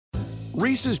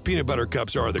Reese's peanut butter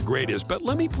cups are the greatest, but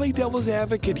let me play devil's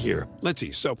advocate here. Let's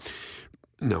see. So,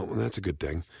 no, that's a good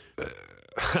thing.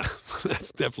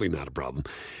 That's definitely not a problem.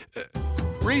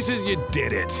 Reese's, you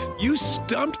did it. You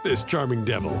stumped this charming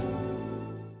devil.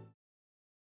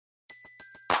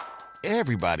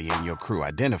 Everybody in your crew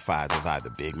identifies as either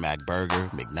Big Mac Burger,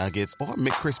 McNuggets, or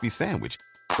McCrispy Sandwich.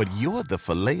 But you're the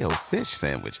Filet-O-Fish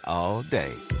Sandwich all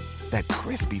day. That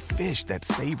crispy fish, that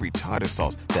savory tartar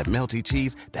sauce, that melty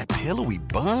cheese, that pillowy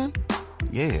bun.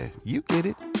 Yeah, you get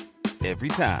it. Every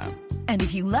time. And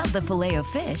if you love the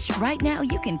Filet-O-Fish, right now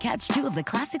you can catch two of the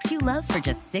classics you love for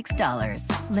just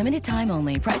 $6. Limited time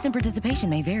only. Price and participation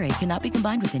may vary. Cannot be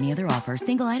combined with any other offer.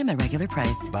 Single item at regular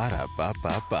price.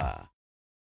 Ba-da-ba-ba-ba.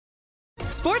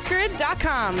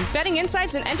 SportsGrid.com. Betting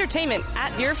insights and entertainment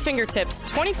at your fingertips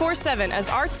 24/7 as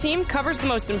our team covers the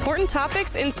most important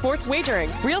topics in sports wagering.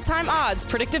 Real-time odds,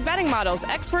 predictive betting models,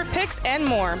 expert picks, and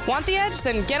more. Want the edge?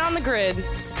 Then get on the grid.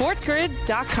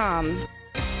 SportsGrid.com.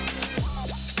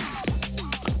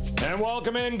 And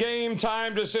welcome in Game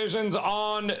Time Decisions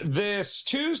on this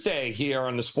Tuesday here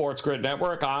on the Sports Grid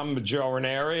Network. I'm Joe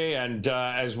Raineri, and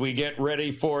as we get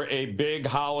ready for a big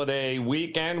holiday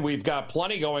weekend, we've got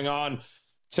plenty going on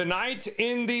tonight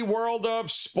in the world of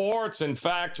sports. In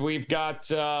fact, we've got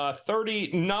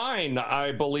 39,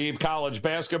 I believe, college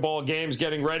basketball games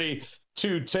getting ready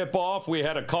to tip off. We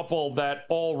had a couple that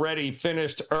already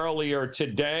finished earlier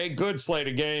today. Good slate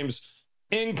of games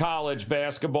in college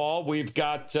basketball. We've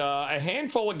got a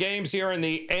handful of games here in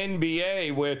the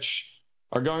NBA, which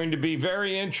are going to be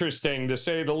very interesting, to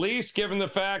say the least, given the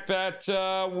fact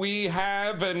that we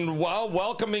have, and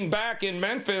welcoming back in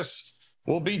Memphis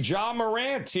will be Ja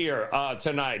Morant here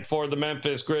tonight for the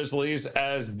Memphis Grizzlies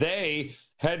as they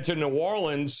head to New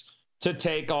Orleans to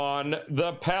take on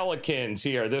the Pelicans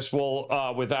here. This will,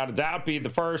 without a doubt, be the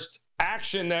first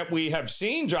action that we have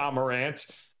seen Ja Morant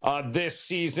this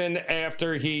season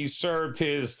after he served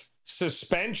his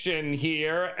suspension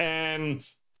here. And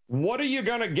what are you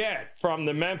going to get from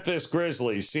the Memphis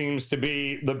Grizzlies seems to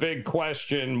be the big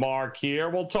question mark here.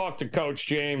 We'll talk to Coach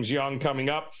James Young coming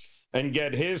up and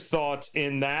get his thoughts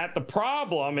in that. The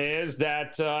problem is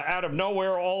that out of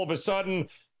nowhere, all of a sudden,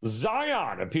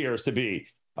 Zion appears to be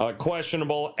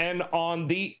questionable and on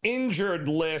the injured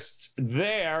list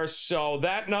there. So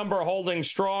that number holding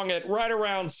strong at right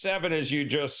around 7, as you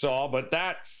just saw. But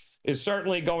that is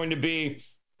certainly going to be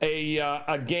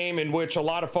a game in which a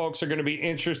lot of folks are going to be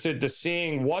interested to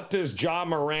seeing what does Ja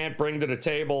Morant bring to the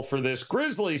table for this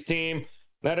Grizzlies team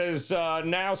that is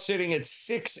now sitting at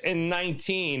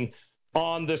 6-19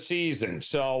 on the season.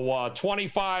 So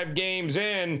 25 games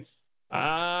in,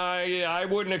 I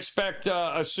wouldn't expect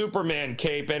a Superman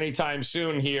cape anytime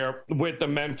soon here with the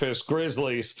Memphis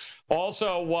Grizzlies.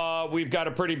 Also, we've got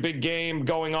a pretty big game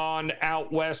going on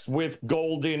out west with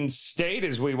Golden State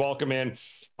as we welcome in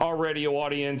our radio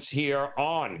audience here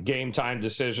on Game Time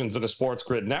Decisions of the Sports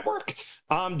Grid Network.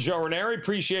 I'm Joe Raineri.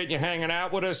 Appreciate you hanging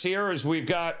out with us here as we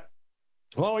got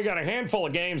a handful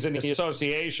of games in the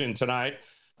association tonight.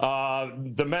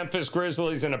 The Memphis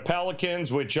Grizzlies and the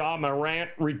Pelicans with Ja Morant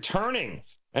returning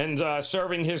and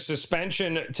serving his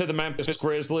suspension to the Memphis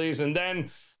Grizzlies. And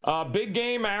then big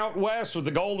game out west with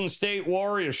the Golden State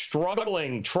Warriors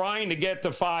struggling, trying to get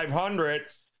to 500.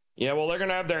 Yeah, well, they're going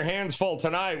to have their hands full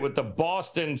tonight with the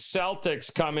Boston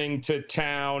Celtics coming to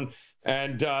town.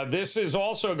 And this is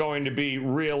also going to be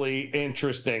really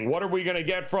interesting. What are we going to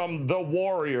get from the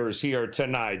Warriors here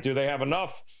tonight? Do they have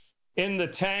enough in the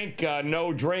tank?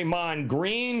 No Draymond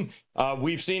Green.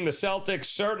 We've seen the Celtics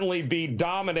certainly be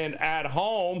dominant at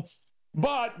home,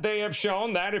 but they have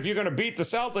shown that if you're going to beat the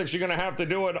Celtics, you're going to have to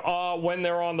do it when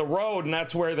they're on the road, and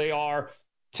that's where they are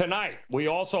tonight. We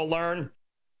also learned,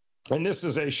 and this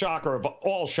is a shocker of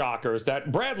all shockers,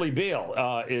 that Bradley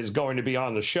Beal is going to be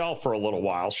on the shelf for a little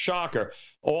while. Shocker.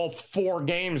 All 4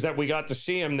 games that we got to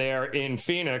see him there in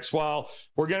Phoenix. Well,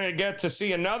 we're going to get to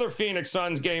see another Phoenix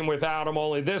Suns game without him,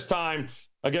 only this time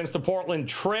against the Portland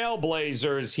Trail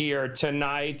Blazers here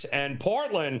tonight. And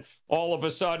Portland, all of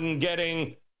a sudden,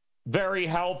 getting very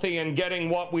healthy and getting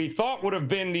what we thought would have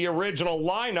been the original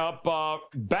lineup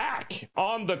back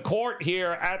on the court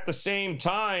here at the same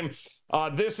time.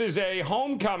 This is a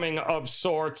homecoming of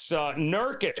sorts.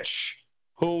 Nurkic,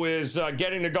 who is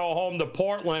getting to go home to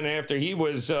Portland after he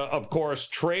was, of course,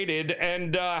 traded.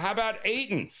 And how about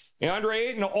Ayton? DeAndre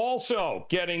Ayton also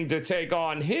getting to take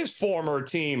on his former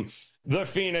team, the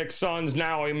Phoenix Suns,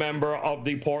 now a member of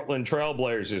the Portland Trail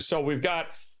Blazers. So we've got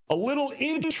a little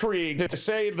intrigue, to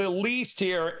say the least,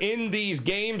 here in these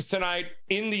games tonight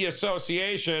in the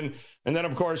association. And then,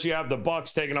 of course, you have the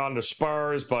Bucks taking on the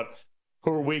Spurs, but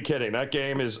who are we kidding? That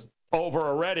game is over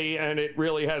already, and it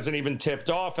really hasn't even tipped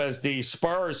off as the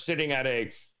Spurs sitting at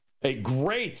a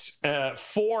great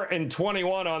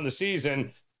 4-21 on the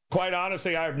season. Quite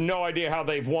honestly, I have no idea how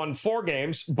they've won 4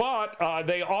 games, but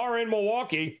they are in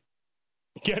Milwaukee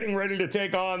getting ready to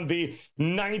take on the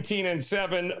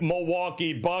 19-7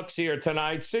 Milwaukee Bucks here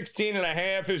tonight.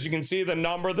 16.5, as you can see the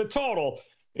number. The total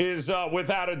is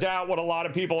without a doubt what a lot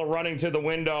of people are running to the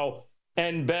window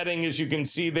and betting, as you can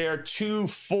see there,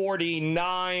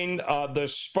 249. The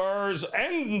Spurs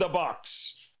and the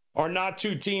Bucks are not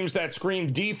two teams that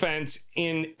scream defense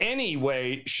in any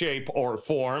way, shape, or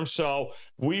form. So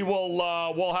we will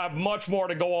we'll have much more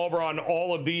to go over on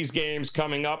all of these games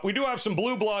coming up. We do have some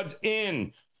blue bloods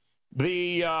in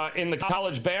the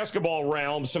college basketball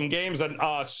realm, some games that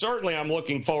certainly I'm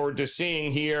looking forward to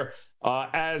seeing here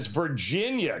as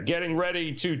Virginia getting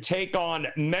ready to take on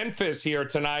Memphis here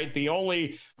tonight. The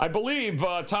only, I believe,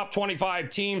 top 25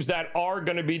 teams that are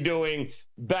going to be doing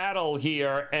battle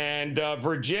here. And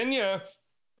Virginia,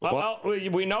 well,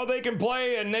 we know they can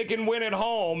play and they can win at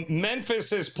home. Memphis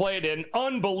has played an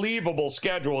unbelievable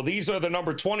schedule. These are the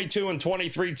number 22 and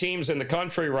 23 teams in the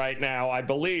country right now, I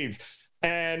believe.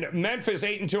 And Memphis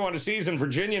 8-2 on the season,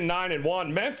 Virginia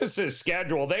 9-1. Memphis's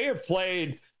schedule, they have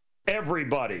played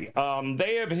everybody.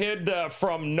 They have hid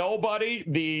from nobody.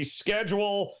 The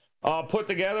schedule put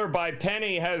together by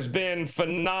Penny has been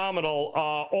phenomenal.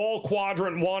 All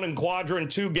quadrant 1 and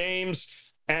quadrant 2 games,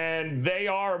 and they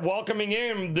are welcoming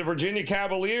in the Virginia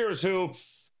Cavaliers, who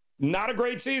not a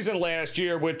great season last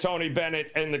year with Tony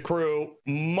Bennett and the crew.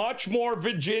 Much more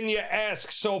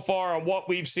Virginia-esque so far on what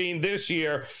we've seen this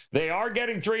year. They are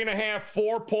getting 3.5,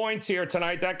 4 points here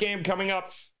tonight. That game coming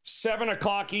up 7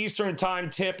 o'clock Eastern time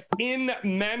tip in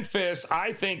Memphis.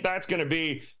 I think that's going to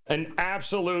be an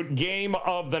absolute game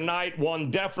of the night,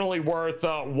 one definitely worth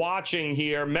watching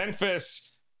here.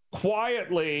 Memphis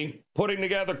quietly putting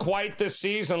together quite this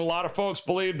season. A lot of folks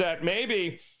believe that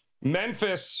maybe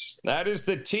Memphis, that is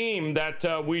the team that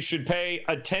we should pay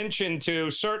attention to,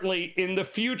 certainly in the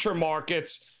future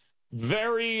markets.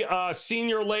 Very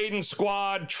senior-laden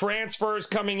squad, transfers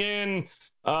coming in.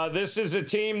 This is a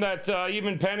team that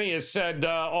even Penny has said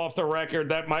off the record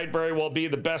that might very well be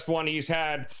the best one he's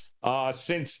had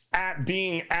since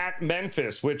being at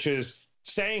Memphis, which is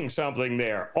saying something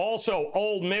there. Also,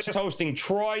 Ole Miss hosting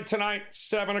Troy tonight,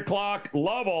 7 o'clock.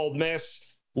 Love Ole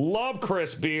Miss. Love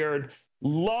Chris Beard.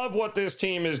 Love what this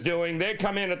team is doing. They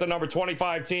come in at the number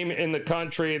 25 team in the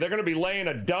country. They're going to be laying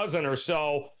a dozen or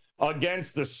so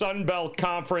against the Sun Belt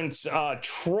Conference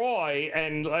Troy.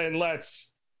 And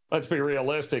let's be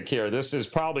realistic here. This is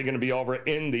probably going to be over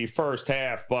in the first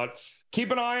half. But keep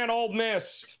an eye on Ole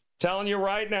Miss. Telling you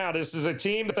right now, this is a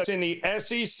team that's in the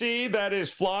SEC that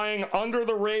is flying under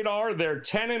the radar. They're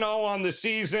 10-0 on the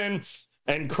season.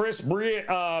 And Chris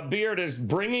Beard is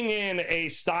bringing in a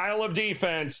style of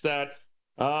defense that,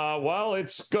 well,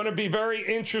 it's going to be very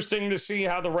interesting to see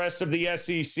how the rest of the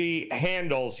SEC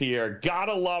handles here.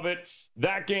 Gotta love it.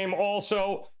 That game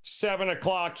also 7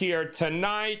 o'clock here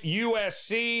tonight.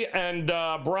 USC and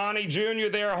Bronny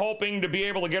Jr. They're hoping to be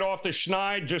able to get off the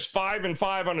schneid, just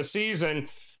 5-5 on the season.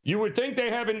 You would think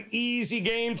they have an easy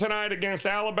game tonight against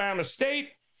Alabama State.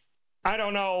 I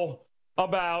don't know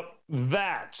about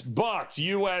that, but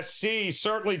USC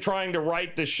certainly trying to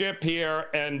right the ship here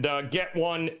and get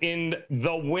one in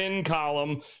the win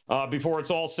column before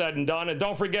it's all said and done. And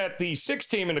don't forget, the 6th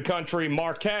team in the country,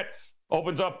 Marquette,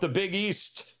 opens up the Big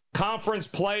East Conference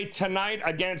play tonight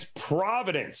against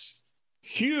Providence.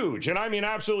 Huge, and I mean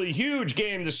absolutely huge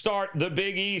game to start the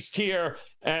Big East here.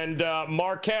 And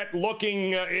Marquette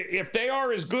looking, if they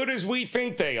are as good as we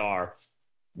think they are,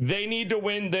 they need to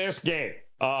win this game.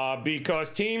 Because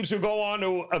teams who go on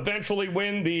to eventually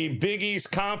win the Big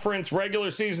East Conference regular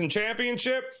season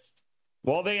championship,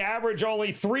 well, they average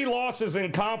only 3 losses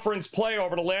in conference play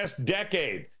over the last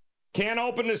decade. Can't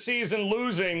open the season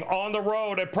losing on the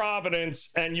road at Providence,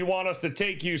 and you want us to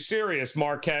take you serious,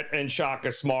 Marquette and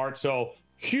Shaka Smart. So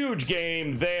huge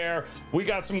game there. We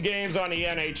got some games on the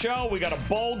NHL. We got a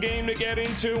bowl game to get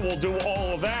into. We'll do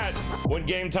all of that when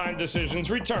Game Time Decisions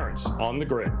returns on the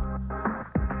Grid.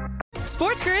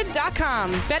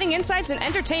 SportsGrid.com. Betting insights and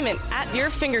entertainment at your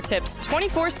fingertips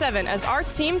 24/7 as our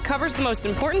team covers the most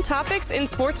important topics in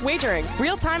sports wagering.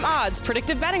 Real-time odds,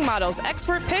 predictive betting models,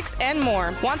 expert picks, and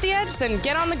more. Want the edge? Then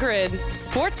get on the grid.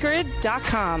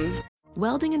 SportsGrid.com.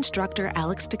 Welding instructor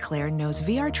Alex DeClaire knows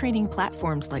VR training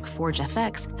platforms like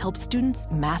ForgeFX help students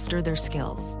master their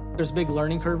skills. There's a big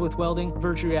learning curve with welding.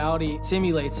 Virtual reality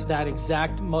simulates that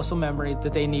exact muscle memory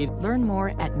that they need. Learn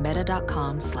more at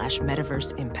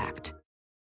meta.com/metaverseimpact.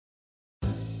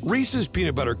 Reese's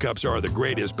peanut butter cups are the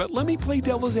greatest, but let me play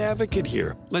devil's advocate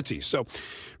here. Let's see. So,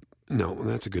 no,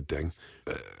 that's a good thing.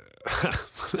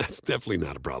 That's definitely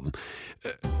not a problem.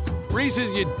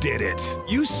 Reese's, you did it.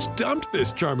 You stumped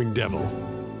this charming devil.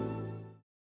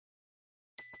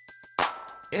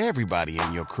 Everybody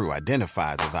in your crew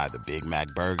identifies as either Big Mac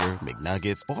Burger,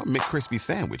 McNuggets, or McCrispy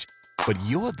Sandwich. But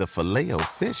you're the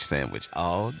Filet-O-Fish Sandwich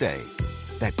all day.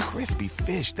 That crispy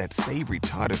fish, that savory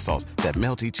tartar sauce, that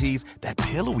melty cheese, that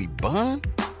pillowy bun.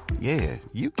 Yeah,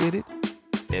 you get it.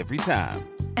 Every time.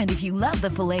 And if you love the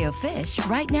Filet-O-Fish,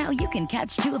 right now you can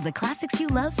catch two of the classics you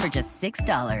love for just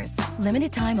 $6.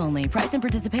 Limited time only. Price and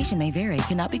participation may vary.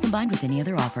 Cannot be combined with any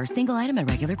other offer. Single item at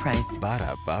regular price.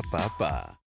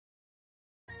 Ba-da-ba-ba-ba.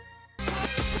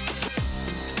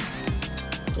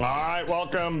 All right,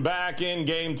 welcome back in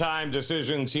Game Time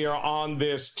Decisions here on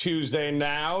this Tuesday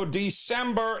now,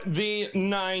 December the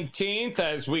 19th,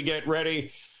 as we get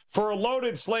ready for a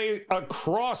loaded slate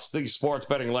across the sports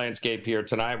betting landscape here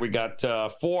tonight. We got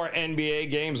 4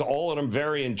 NBA games, all of them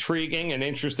very intriguing and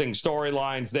interesting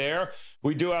storylines there.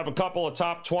 We do have a couple of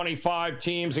top 25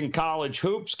 teams in college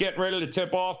hoops getting ready to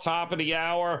tip off top of the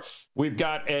hour. We've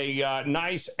got a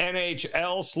nice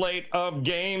NHL slate of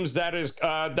games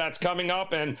that's coming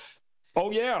up. And,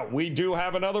 oh, yeah, we do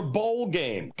have another bowl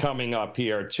game coming up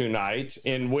here tonight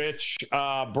in which,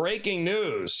 breaking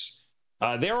news,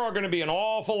 there are going to be an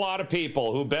awful lot of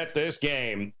people who bet this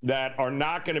game that are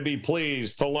not going to be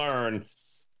pleased to learn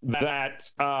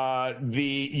that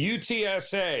the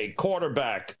UTSA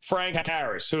quarterback, Frank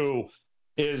Harris, who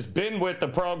has been with the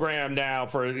program now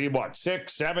for,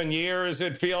 6-7 years,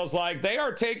 it feels like, they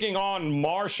are taking on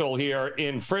Marshall here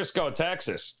in Frisco,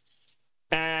 Texas.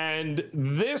 And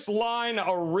this line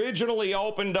originally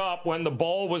opened up when the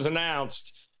bowl was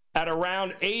announced at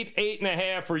around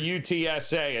 8.5 for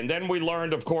UTSA. And then we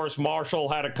learned, of course, Marshall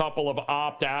had a couple of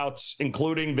opt-outs,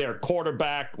 including their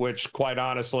quarterback, which, quite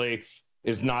honestly,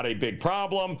 is not a big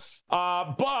problem.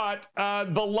 But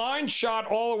the line shot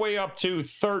all the way up to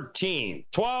 13,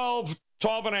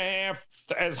 12.5,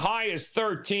 as high as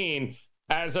 13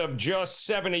 as of just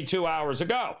 72 hours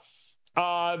ago.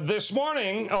 This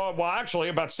morning, actually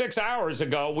about 6 hours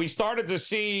ago, we started to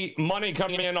see money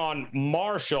coming in on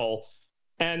Marshall.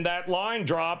 And that line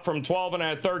dropped from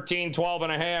 13,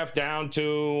 12.5 down to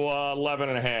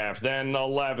 11.5, then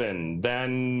 11,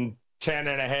 then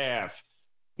 10.5.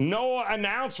 No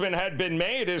announcement had been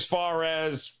made as far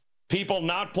as people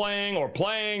not playing, or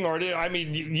I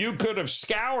mean, you could have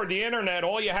scoured the internet.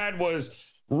 All you had was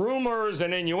rumors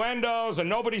and innuendos, and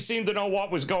nobody seemed to know what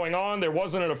was going on. There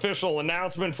wasn't an official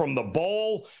announcement from the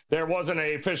bowl. There wasn't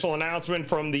an official announcement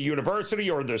from the university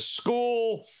or the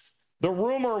school. The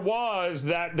rumor was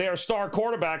that their star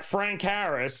quarterback, Frank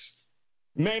Harris,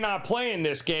 may not play in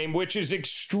this game, which is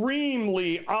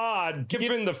extremely odd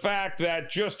given the fact that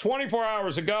just 24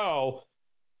 hours ago,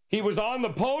 he was on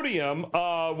the podium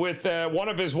with one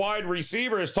of his wide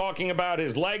receivers talking about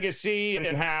his legacy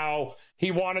and how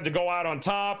he wanted to go out on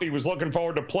top. He was looking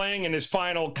forward to playing in his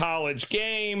final college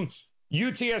game.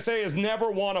 UTSA has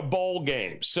never won a bowl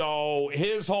game, so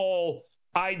his whole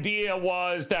idea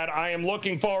was that I am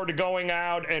looking forward to going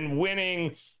out and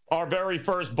winning our very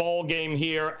first bowl game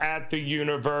here at the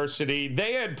university.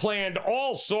 They had planned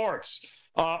all sorts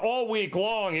all week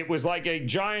long. It was like a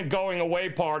giant going away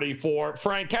party for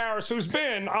Frank Harris, who's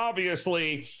been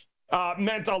obviously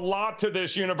meant a lot to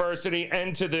this university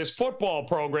and to this football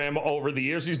program over the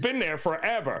years. He's been there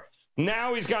forever.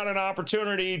 Now he's got an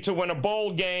opportunity to win a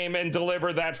bowl game and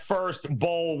deliver that first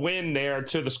bowl win there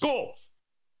to the school.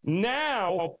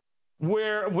 Now,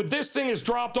 this thing has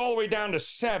dropped all the way down to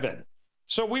 7.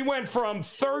 So we went from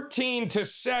 13 to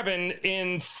 7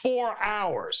 in 4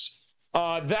 hours.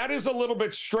 That is a little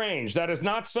bit strange. That is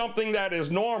not something that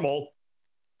is normal.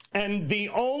 And the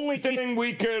only thing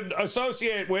we could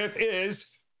associate with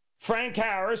is Frank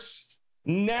Harris,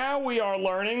 now we are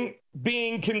learning,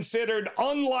 being considered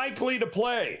unlikely to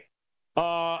play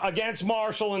against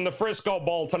Marshall in the Frisco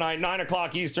Bowl tonight, 9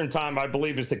 o'clock Eastern time, I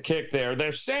believe is the kick there.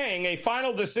 They're saying a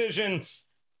final decision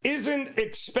isn't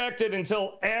expected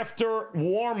until after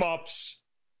warm-ups,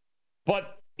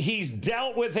 but he's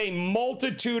dealt with a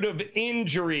multitude of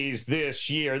injuries this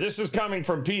year. This is coming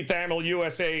from Pete Thamel,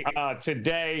 USA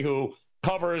Today, who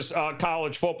covers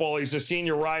college football. He's a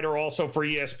senior writer also for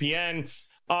ESPN.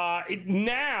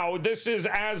 Now, this is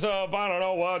as of,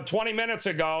 20 minutes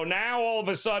ago. Now, all of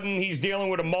a sudden, he's dealing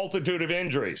with a multitude of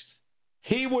injuries.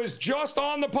 He was just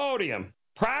on the podium,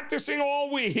 practicing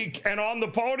all week, and on the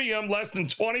podium less than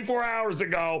 24 hours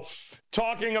ago,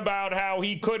 talking about how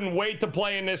he couldn't wait to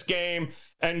play in this game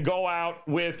and go out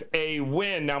with a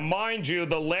win. Now, mind you,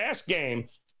 the last game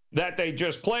that they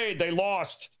just played. They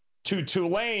lost to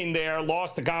Tulane there,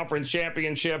 lost the conference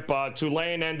championship.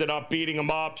 Tulane ended up beating them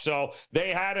up. So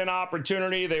they had an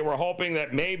opportunity. They were hoping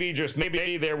that maybe, just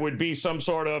maybe, there would be some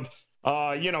sort of,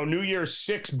 New Year's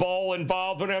Six bowl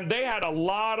involved with them. They had a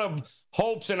lot of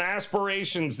hopes and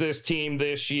aspirations, this team,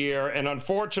 this year. And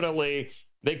unfortunately,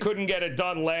 they couldn't get it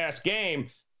done last game.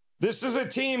 This is a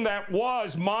team that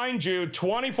was, mind you,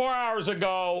 24 hours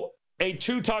ago, a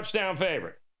 2-touchdown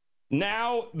favorite.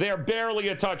 Now they're barely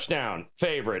a touchdown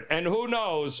favorite. And who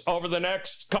knows over the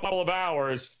next couple of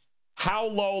hours how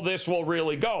low this will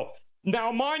really go.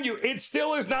 Now, mind you, it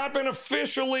still has not been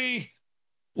officially,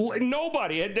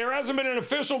 there hasn't been an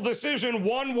official decision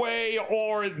one way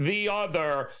or the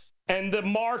other. And the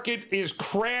market is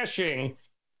crashing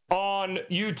on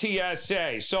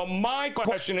UTSA. So my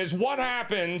question is, what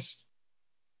happens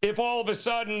if all of a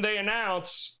sudden they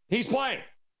announce he's playing?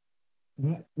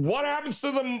 What happens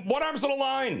to them? What happens to the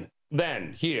line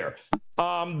then here?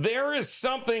 There is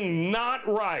something not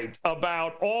right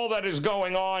about all that is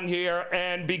going on here.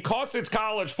 And because it's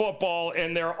college football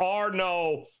and there are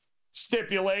no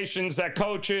stipulations that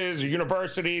coaches or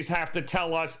universities have to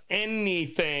tell us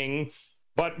anything,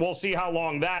 but we'll see how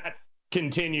long that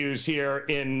continues here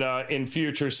in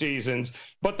future seasons.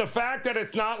 But the fact that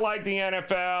it's not like the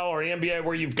NFL or the NBA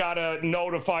where you've got to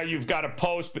notify, you've got to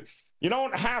post, you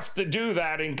don't have to do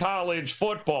that in college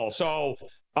football. So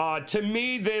to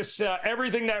me, this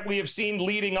everything that we have seen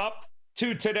leading up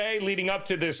to today, leading up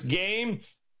to this game,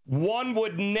 one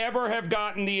would never have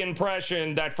gotten the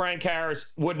impression that Frank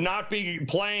Harris would not be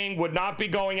playing, would not be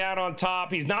going out on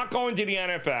top. He's not going to the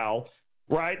NFL,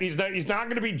 right? He's not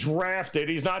going to be drafted.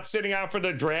 He's not sitting out for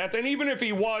the draft. And even if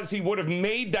he was, he would have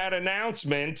made that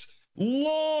announcement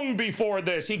long before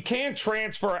this. He can't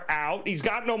transfer out. He's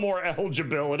got no more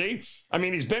eligibility. I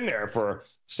mean, he's been there for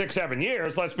 6-7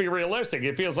 years. Let's be realistic.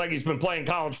 It feels like he's been playing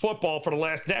college football for the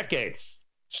last decade.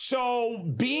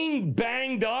 So being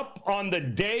banged up on the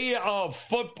day of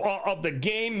football of the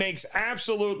game makes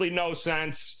absolutely no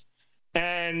sense.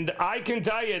 And I can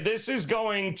tell you, this is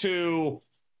going to,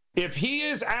 if he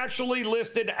is actually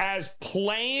listed as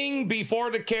playing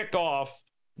before the kickoff,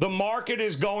 the market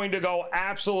is going to go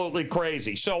absolutely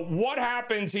crazy. So what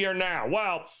happens here now?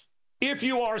 Well, if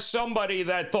you are somebody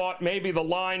that thought maybe the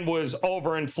line was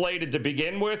overinflated to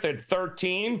begin with at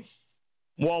 13,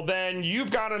 well, then you've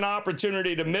got an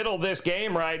opportunity to middle this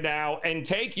game right now and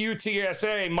take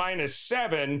UTSA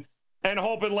 -7 and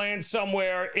hope it lands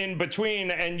somewhere in between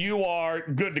and you are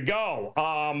good to go.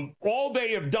 All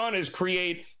they have done is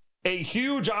create a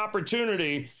huge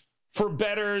opportunity for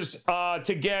bettors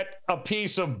to get a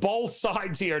piece of both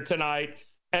sides here tonight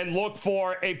and look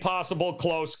for a possible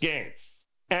close game.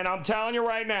 And I'm telling you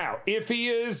right now, if he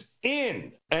is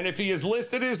in, and if he is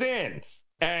listed as in,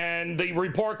 and the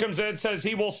report comes in and says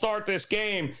he will start this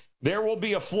game, there will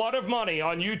be a flood of money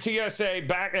on UTSA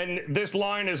back, and this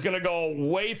line is going to go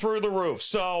way through the roof.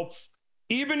 So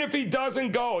even if he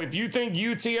doesn't go, if you think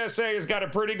UTSA has got a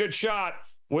pretty good shot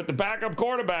with the backup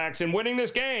quarterbacks in winning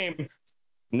this game,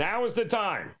 now is the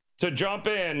time to jump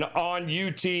in on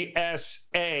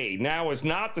UTSA. Now is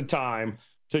not the time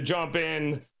to jump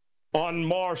in on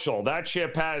Marshall. That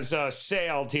ship has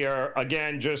sailed here.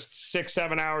 Again, just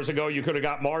 6-7 hours ago, you could have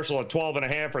got Marshall at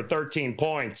 12.5 or 13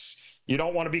 points. You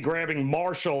don't want to be grabbing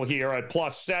Marshall here at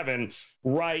 +7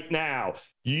 right now.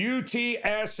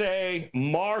 UTSA,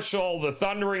 Marshall, the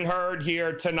Thundering Herd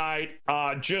here tonight.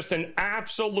 Just an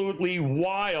absolutely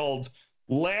wild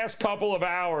last couple of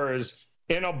hours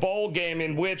in a bowl game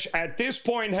in which at this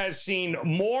point has seen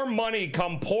more money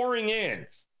come pouring in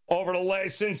over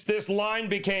since this line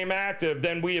became active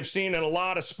than we have seen in a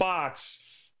lot of spots.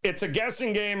 It's a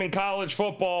guessing game in college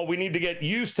football. We need to get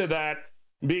used to that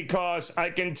because I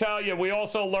can tell you, we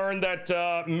also learned that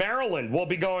Maryland will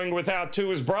be going without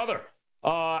Tua's brother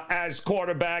as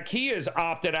quarterback. He has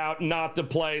opted out not to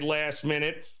play last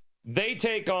minute. They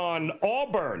take on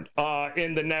Auburn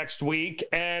in the next week.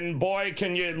 And boy,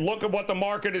 can you look at what the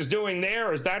market is doing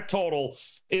there as that total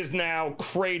is now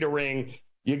cratering.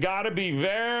 You got to be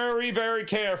very, very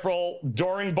careful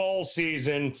during bowl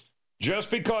season. Just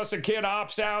because a kid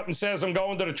opts out and says, I'm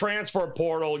going to the transfer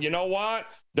portal, you know what?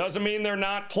 Doesn't mean they're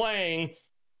not playing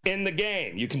in the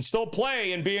game. You can still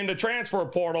play and be in the transfer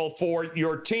portal for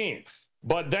your team.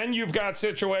 But then you've got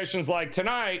situations like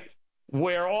tonight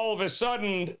where all of a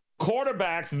sudden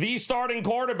quarterbacks, the starting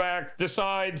quarterback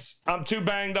decides I'm too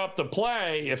banged up to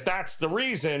play. If that's the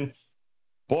reason,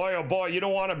 boy, oh boy, you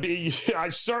don't want to be, I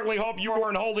certainly hope you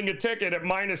weren't holding a ticket at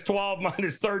 -12,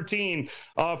 -13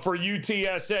 for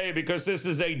UTSA, because this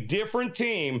is a different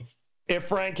team if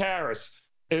Frank Harris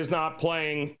is not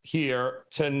playing here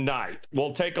tonight.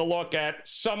 We'll take a look at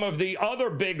some of the other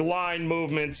big line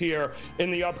movements here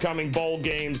in the upcoming bowl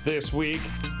games this week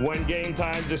when Game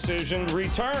Time Decision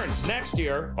returns next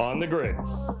year on The Grid.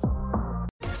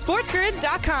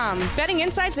 SportsGrid.com. Betting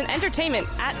insights and entertainment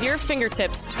at your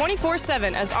fingertips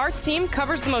 24/7 as our team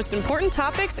covers the most important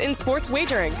topics in sports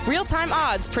wagering. Real-time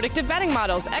odds, predictive betting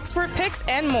models, expert picks,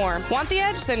 and more. Want the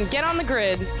edge? Then get on the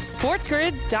grid.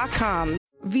 SportsGrid.com.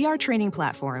 VR training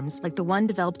platforms, like the one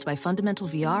developed by Fundamental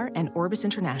VR and Orbis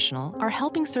International, are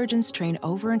helping surgeons train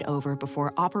over and over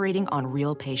before operating on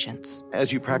real patients.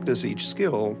 As you practice each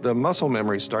skill, the muscle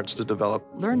memory starts to develop.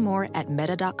 Learn more at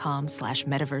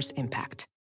meta.com/metaverseimpact.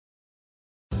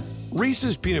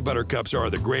 Reese's peanut butter cups are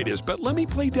the greatest, but let me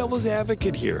play devil's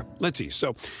advocate here. Let's see.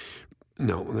 So,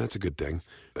 no, that's a good thing.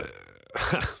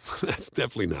 That's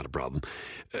definitely not a problem.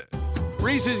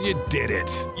 Reese's, you did it.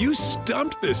 You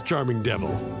stumped this charming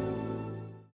devil.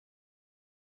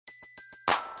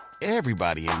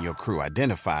 Everybody in your crew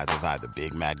identifies as either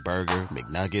Big Mac Burger,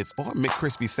 McNuggets, or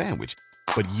McCrispy Sandwich.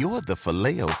 But you're the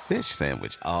Filet-O-Fish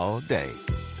Sandwich all day.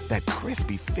 That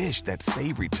crispy fish, that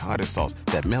savory tartar sauce,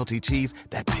 that melty cheese,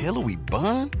 that pillowy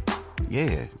bun.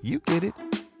 Yeah, you get it.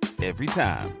 Every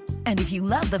time. And if you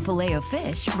love the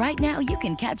Filet-O-Fish, right now you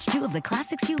can catch two of the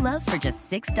classics you love for just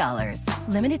 $6.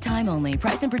 Limited time only.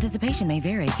 Price and participation may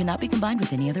vary. Cannot be combined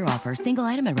with any other offer. Single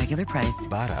item at regular price.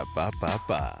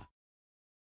 Ba-da-ba-ba-ba.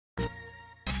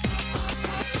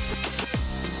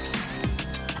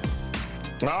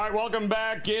 All right, welcome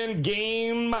back in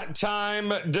Game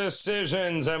Time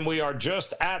Decisions, and we are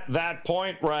just at that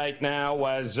point right now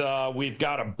as we've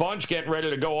got a bunch getting ready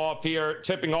to go off here,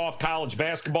 tipping off college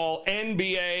basketball,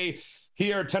 NBA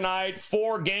here tonight.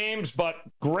 4 games, but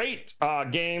great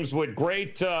games with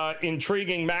great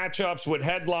intriguing matchups with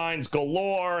headlines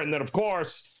galore, and then, of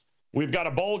course, we've got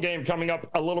a bowl game coming up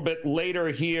a little bit later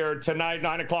here tonight,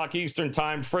 9 o'clock Eastern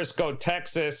time, Frisco,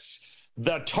 Texas.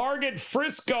 The Target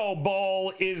Frisco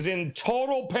Bowl is in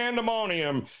total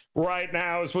pandemonium right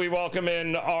now as we welcome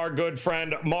in our good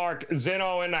friend Mark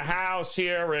Zinno in the house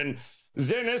here. And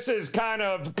Zin, this is kind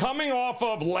of coming off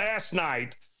of last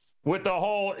night with the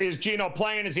whole, is Gino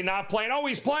playing? Is he not playing? Oh,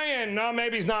 he's playing. No,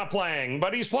 maybe he's not playing,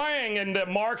 but he's playing. And the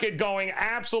market going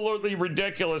absolutely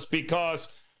ridiculous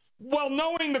because, well,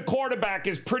 knowing the quarterback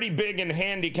is pretty big in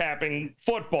handicapping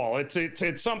football.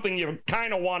 It's something you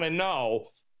kind of want to know.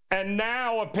 And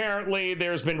now, apparently,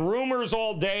 there's been rumors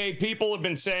all day. People have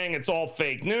been saying it's all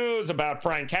fake news about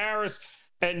Frank Harris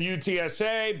and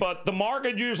UTSA, but the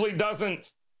market usually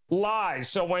doesn't lie.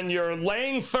 So when you're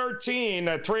laying 13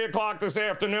 at 3 o'clock this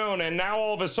afternoon, and now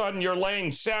all of a sudden you're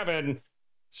laying 7,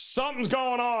 something's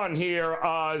going on here,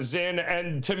 Zin.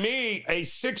 And to me, a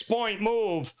 6-point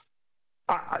move,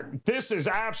 this is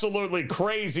absolutely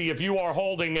crazy if you are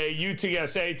holding a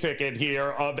UTSA ticket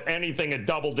here of anything at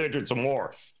double digits or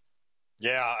more.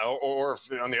 Yeah, or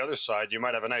if on the other side, you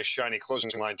might have a nice shiny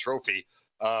closing line trophy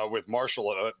with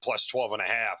Marshall at plus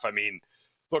 12.5. I mean,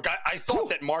 look, I thought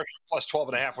that Marshall plus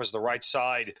 12.5 was the right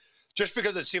side just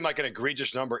because it seemed like an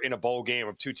egregious number in a bowl game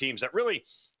of 2 teams that really,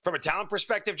 from a talent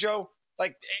perspective, Joe,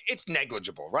 like it's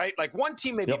negligible, right? Like one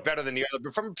team may be better than the other,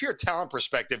 but from a pure talent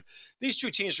perspective, these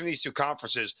 2 teams from these 2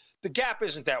 conferences, the gap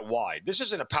isn't that wide. This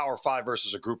isn't a Power 5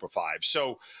 versus a Group of 5.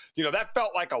 So, that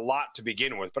felt like a lot to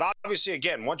begin with. But obviously,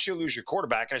 again, once you lose your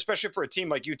quarterback, and especially for a team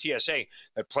like UTSA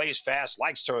that plays fast,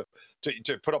 likes to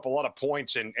put up a lot of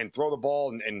points and throw the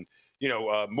ball and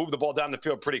move the ball down the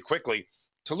field pretty quickly,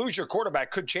 to lose your quarterback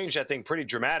could change that thing pretty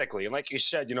dramatically. And like you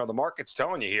said, the market's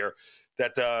telling you here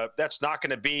that that's not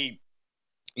going to be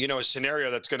a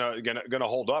scenario that's gonna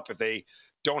hold up if they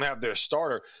don't have their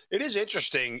starter. It is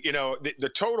interesting, the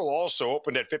total also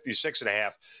opened at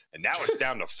 56.5, and now it's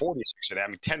down to 46.5. I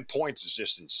mean, 10 points is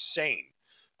just insane.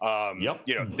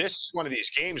 This is one of these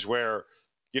games where,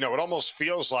 it almost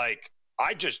feels like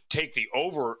I just take the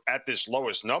over at this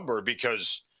lowest number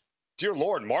because, dear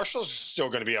Lord, Marshall's still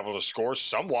going to be able to score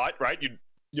somewhat, right?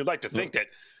 You'd like to think that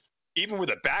even with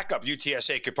a backup,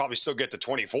 UTSA could probably still get to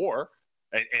 24.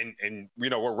 And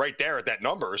we're right there at that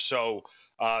number. So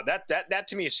that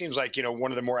to me seems like, one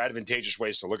of the more advantageous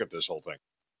ways to look at this whole thing.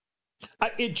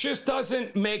 It just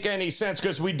doesn't make any sense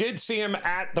because we did see him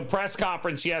at the press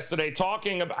conference yesterday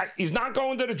talking about he's not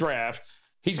going to the draft.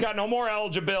 He's got no more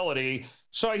eligibility.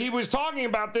 So he was talking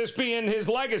about this being his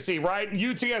legacy, right?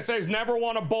 UTSA's never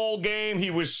won a bowl game. He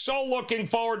was so looking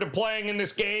forward to playing in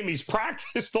this game. He's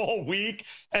practiced all week.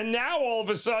 And now all of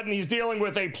a sudden he's dealing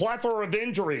with a plethora of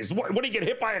injuries. What did he get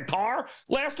hit by a car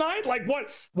last night? Like, what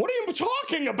are you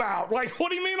talking about? Like, what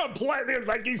do you mean on play?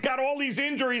 Like, he's got all these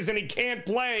injuries and he can't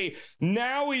play.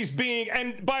 Now he's being,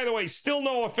 and by the way, still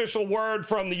no official word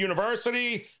from the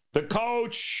university, the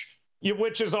coach,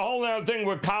 which is a whole other thing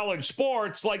with college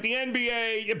sports. Like the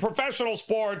NBA, in professional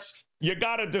sports, you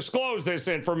got to disclose this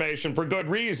information for good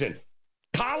reason.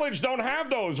 College don't have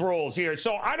those rules here.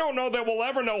 So I don't know that we'll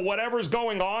ever know whatever's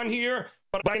going on here.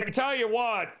 But I can tell you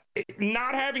what,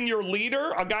 not having your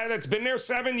leader, a guy that's been there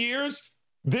 7 years,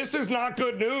 this is not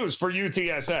good news for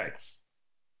UTSA.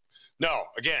 No,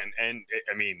 again, and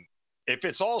I mean, if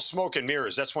it's all smoke and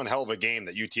mirrors, that's one hell of a game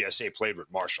that UTSA played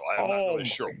with Marshall. I'm not really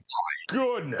sure why.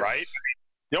 Goodness. Right? I mean,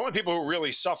 the only people who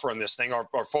really suffer on this thing are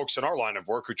folks in our line of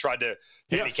work who tried to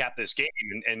handicap this game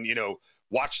and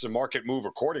watch the market move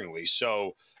accordingly.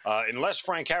 So unless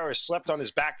Frank Harris slept on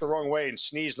his back the wrong way and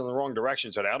sneezed in the wrong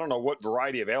direction today, I don't know what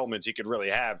variety of ailments he could really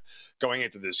have going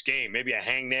into this game. Maybe a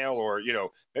hangnail or,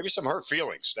 maybe some hurt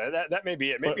feelings. That may be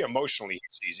it. Maybe emotionally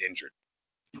he's injured.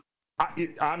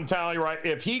 I'm telling you, right,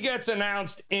 if he gets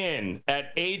announced in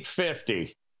at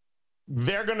 8:50,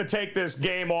 they're going to take this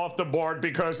game off the board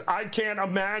because I can't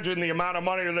imagine the amount of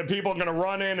money that people are going to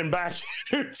run in and back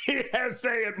to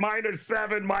TSA at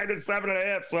 -7,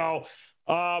 -7.5. So,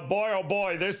 boy, oh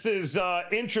boy, this is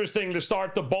interesting to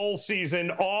start the bowl season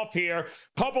off here.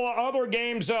 Couple of other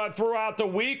games throughout the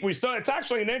week. It's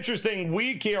actually an interesting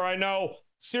week here. I know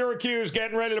Syracuse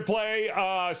getting ready to play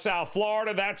South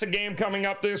Florida. That's a game coming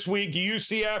up this week.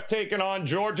 UCF taking on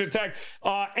Georgia Tech.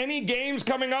 Any games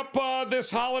coming up this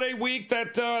holiday week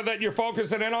that you're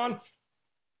focusing in on?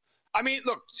 I mean,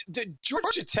 look, the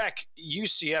Georgia Tech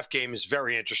UCF game is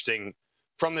very interesting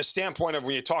from the standpoint of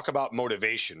when you talk about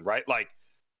motivation, right? Like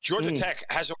Georgia Tech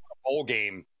hasn't won a bowl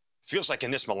game, feels like in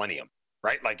this millennium,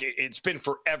 right? Like it's been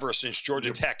forever since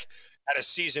Georgia Tech had a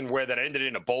season where that ended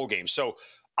in a bowl game. So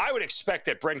I would expect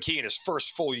that Brent Key in his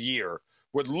first full year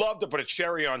would love to put a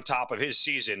cherry on top of his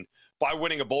season by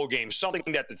winning a bowl game, something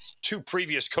that the two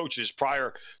previous coaches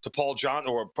prior to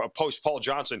post Paul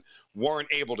Johnson weren't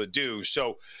able to do.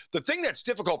 So the thing that's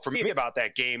difficult for me about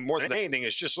that game more than anything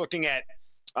is just looking at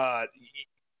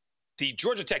the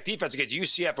Georgia Tech defense against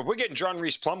UCF. If we're getting John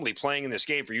Reese Plumlee playing in this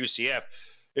game for UCF,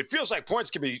 it feels like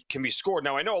points can be scored.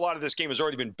 Now, I know a lot of this game has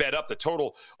already been bet up. The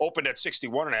total opened at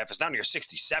 61.5. It's now near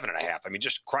 67.5. I mean,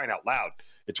 just crying out loud.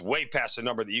 It's way past the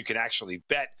number that you can actually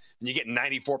bet, and you get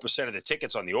 94% of the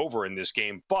tickets on the over in this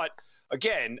game. But,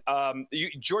 again,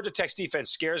 Georgia Tech's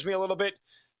defense scares me a little bit.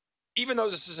 Even though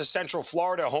this is a Central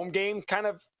Florida home game, kind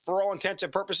of for all intents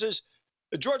and purposes,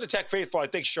 the Georgia Tech faithful, I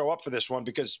think, show up for this one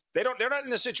because they're not in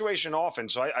this situation often.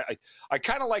 So I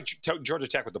kind of like Georgia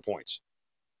Tech with the points.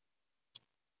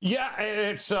 Yeah,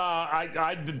 it's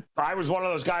I was one of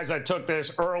those guys that took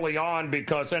this early on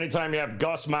because anytime you have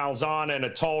Gus Malzahn and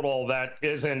a total that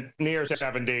isn't near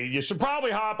 70, you should probably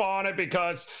hop on it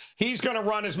because he's going to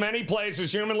run as many plays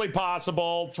as humanly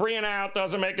possible. 3 and out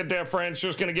doesn't make a difference.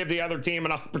 Just going to give the other team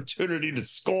an opportunity to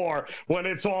score when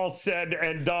it's all said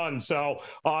and done. So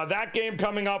that game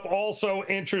coming up also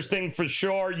interesting for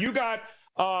sure. You got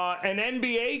an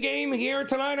NBA game here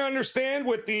tonight, I understand,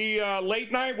 with the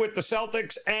late night with the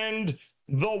Celtics and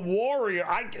the Warriors.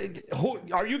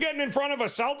 Are you getting in front of a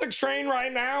Celtics train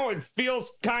right now? It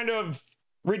feels kind of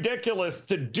ridiculous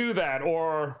to do that,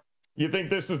 or you think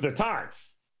this is the time?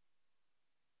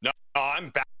 No,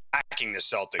 I'm backing the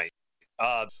Celtics.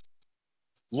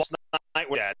 Last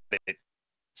night with that, it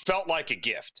felt like a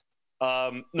gift.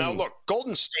 Now, look,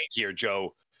 Golden State here,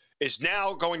 Joe, is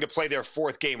now going to play their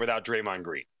 4th game without Draymond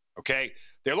Green, okay?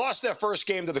 They lost their first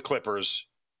game to the Clippers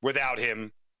without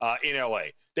him in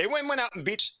L.A. They went out and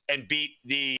beat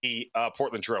the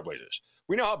Portland Trailblazers.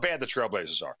 We know how bad the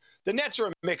Trailblazers are. The Nets are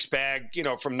a mixed bag,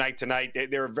 from night to night.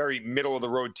 They're a very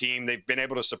middle-of-the-road team. They've been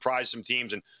able to surprise some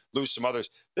teams and lose some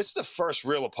others. This is the first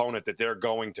real opponent that they're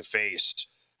going to face.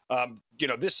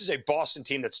 This is a Boston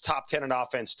team that's top 10 in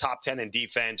offense, top 10 in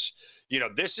defense.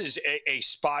 This is a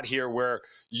spot here where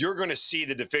you're going to see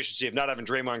the deficiency of not having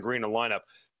Draymond Green in the lineup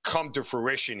come to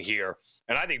fruition here.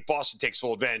 And I think Boston takes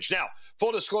full advantage. Now,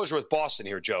 full disclosure with Boston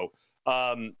here, Joe.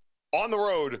 On the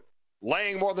road,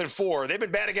 laying more than 4. They've been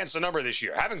bad against the number this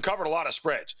year. Haven't covered a lot of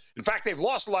spreads. In fact, they've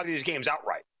lost a lot of these games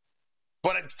outright.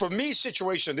 But for me,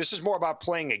 situation, this is more about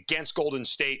playing against Golden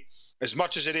State as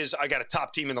much as it is, I got a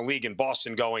top team in the league in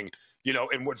Boston going,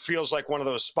 in what feels like one of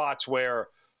those spots where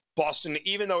Boston,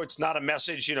 even though it's not a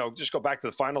message, just go back to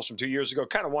the finals from 2 years ago,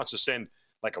 kind of wants to send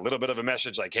like a little bit of a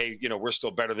message like, hey, we're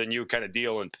still better than you kind of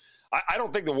deal. And I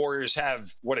don't think the Warriors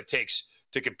have what it takes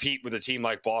to compete with a team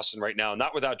like Boston right now,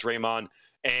 not without Draymond.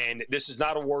 And this is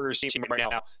not a Warriors team right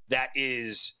now that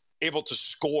is able to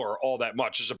score all that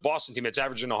much. It's a Boston team that's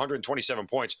averaging 127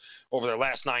 points over their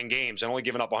last 9 games and only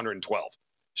giving up 112.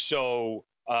 So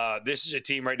this is a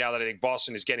team right now that I think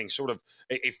Boston is getting sort of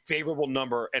a favorable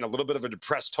number and a little bit of a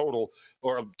depressed total,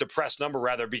 or a depressed number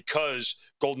rather, because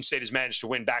Golden State has managed to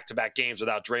win back-to-back games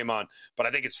without Draymond. But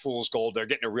I think it's fool's gold. They're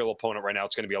getting a real opponent right now.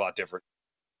 It's going to be a lot different.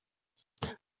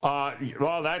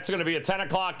 Well, that's going to be a 10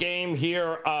 o'clock game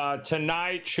here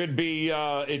tonight. It should be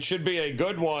a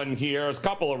good one here. There's a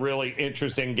couple of really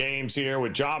interesting games here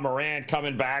with Ja Morant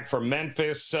coming back from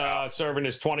Memphis, serving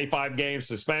his 25-game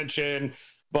suspension.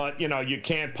 But, you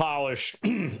can't polish,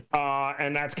 and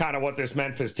that's kind of what this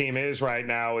Memphis team is right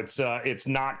now. It's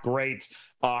not great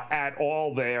at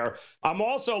all there. I'm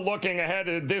also looking ahead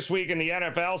to this week in the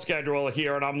NFL schedule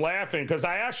here, and I'm laughing because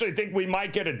I actually think we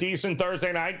might get a decent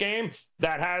Thursday night game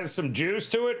that has some juice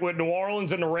to it with New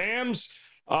Orleans and the Rams.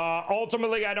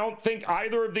 Ultimately, I don't think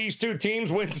either of these two teams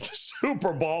wins the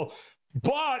Super Bowl,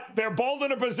 but they're both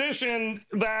in a position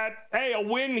that, hey, a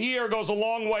win here goes a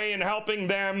long way in helping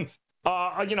them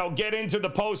get into the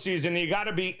postseason. You got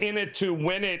to be in it to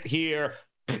win it here.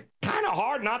 Kind of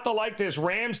hard not to like this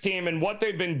Rams team and what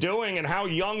they've been doing and how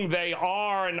young they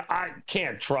are. And I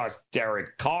can't trust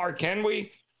Derek Carr, can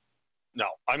we? No.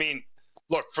 I mean,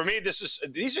 look, for me,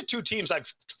 these are two teams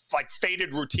I've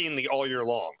faded routinely all year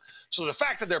long. So the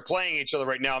fact that they're playing each other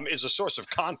right now is a source of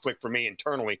conflict for me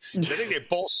internally. I think they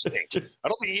both stink. I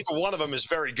don't think either one of them is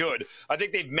very good. I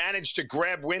think they've managed to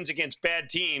grab wins against bad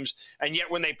teams, and yet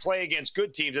when they play against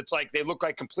good teams, it's like they look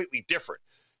like completely different.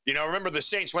 Remember the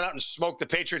Saints went out and smoked the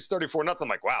Patriots 34-0. I'm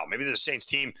like, wow, maybe this Saints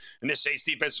team and this Saints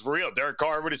defense is for real. Derek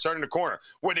Carr, everybody's turning the corner.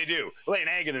 What'd they do? Lay an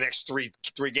egg in the next three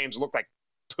games. Look like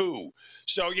poo.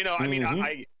 So, I mean,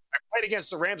 I played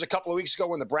against the Rams a couple of weeks ago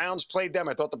when the Browns played them.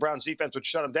 I thought the Browns defense would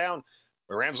shut them down.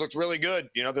 The Rams looked really good.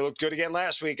 They looked good again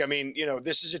last week. I mean,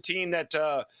 this is a team that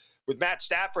with Matt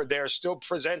Stafford there still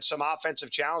presents some offensive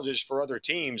challenges for other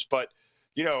teams. But,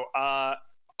 I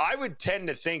would tend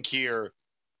to think here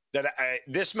that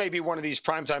this may be one of these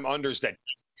primetime unders that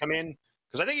come in,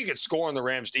 because I think you could score on the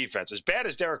Rams defense. As bad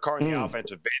as Derek Carr and the offense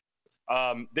have been,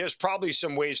 there's probably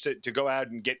some ways to go out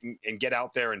and get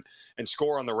out there and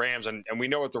score on the Rams. And we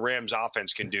know what the Rams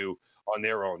offense can do on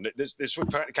their own. This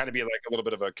would kind of be like a little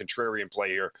bit of a contrarian play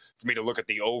here for me to look at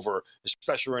the over,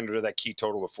 especially under that key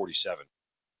total of 47.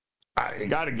 You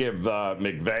got to give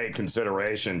McVay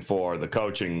consideration for the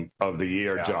coaching of the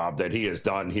year job that he has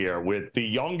done here with the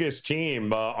youngest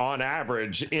team on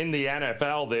average in the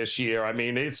NFL this year. I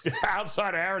mean, it's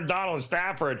outside of Aaron Donald and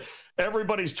Stafford.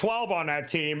 Everybody's 12 on that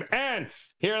team. And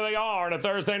here they are in a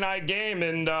Thursday night game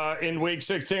in Week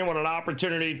 16 with an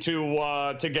opportunity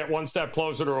to get one step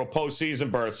closer to a postseason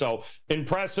berth. So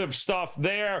impressive stuff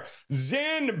there.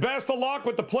 Zin, best of luck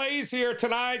with the plays here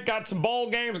tonight. Got some bowl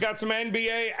games, got some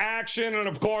NBA action, and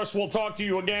of course, we'll talk to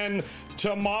you again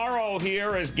tomorrow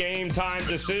here as Game Time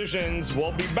Decisions.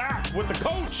 We'll be back with the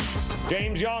coach,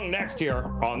 James Young, next here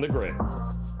on The Grid.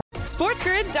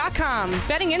 SportsGrid.com.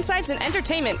 Betting insights and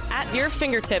entertainment at your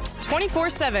fingertips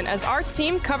 24/7 as our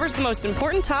team covers the most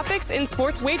important topics in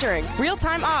sports wagering.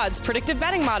 Real-time odds, predictive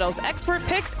betting models, expert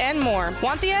picks, and more.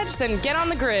 Want the edge? Then get on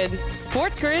the grid.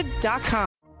 SportsGrid.com.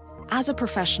 As a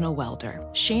professional welder,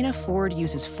 Shayna Ford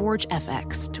uses Forge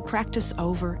FX to practice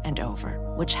over and over,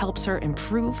 which helps her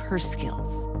improve her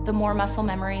skills. The more muscle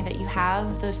memory that you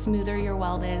have, the smoother your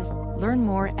weld is. Learn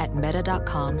more at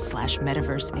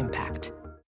meta.com/metaverse impact.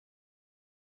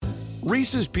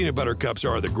 Reese's peanut butter cups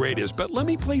are the greatest, but let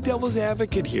me play devil's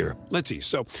advocate here. Let's see.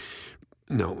 So,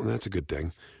 no, that's a good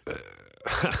thing.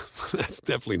 That's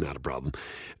definitely not a problem.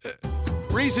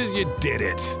 Reese's, you did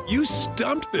it. You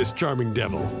stumped this charming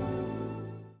devil.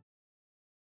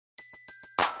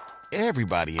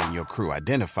 Everybody in your crew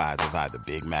identifies as either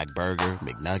Big Mac Burger,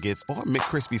 McNuggets, or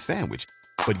McCrispy Sandwich.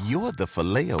 But you're the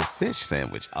Filet-O-Fish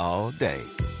Sandwich all day.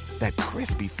 That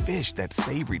crispy fish, that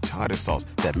savory tartar sauce,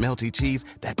 that melty cheese,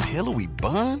 that pillowy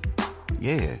bun.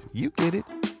 Yeah, you get it.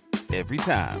 Every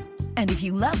time. And if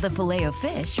you love the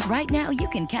Filet-O-Fish, right now you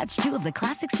can catch two of the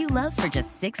classics you love for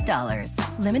just $6.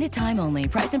 Limited time only.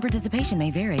 Price and participation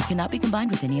may vary. Cannot be combined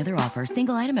with any other offer.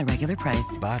 Single item at regular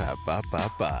price.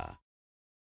 Ba-da-ba-ba-ba.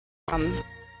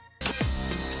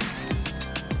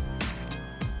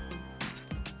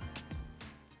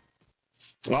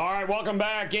 All right, welcome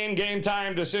back in Game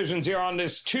Time Decisions here on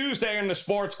this Tuesday in the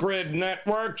Sports Grid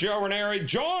Network. Joe Raineri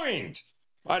joined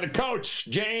by the coach,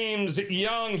 James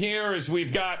Young, here as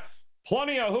we've got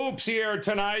Plenty of hoops here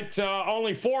tonight.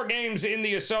 Only 4 games in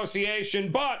the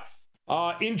association, but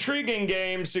intriguing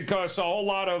games because a whole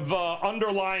lot of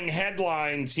underlying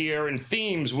headlines here and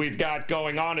themes we've got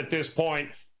going on at this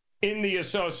point in the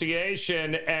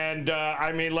association. And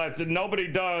nobody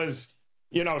does,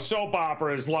 soap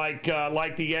operas like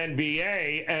the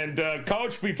NBA. And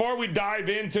Coach, before we dive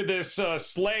into this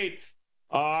slate,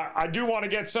 I do want to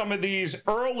get some of these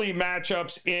early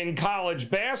matchups in college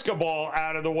basketball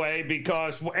out of the way,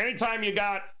 because anytime you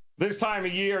got this time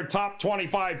of year, top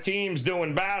 25 teams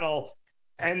doing battle,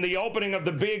 and the opening of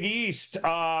the Big East,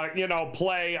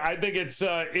 play, I think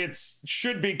it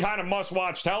should be kind of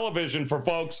must-watch television for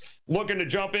folks looking to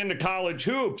jump into college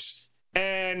hoops.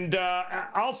 And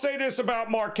I'll say this about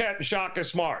Marquette and Shaka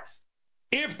Smart.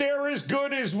 If they're as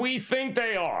good as we think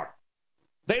they are,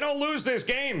 they don't lose this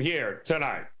game here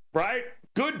tonight, right?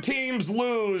 Good teams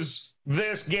lose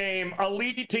this game.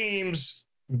 Elite teams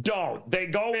don't. They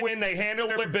go in, they handle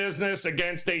their business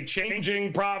against a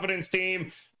changing Providence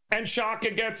team, and Shaka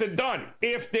gets it done.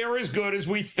 If they're as good as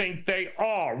we think they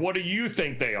are, what do you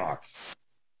think they are?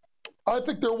 I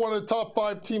think they're one of the top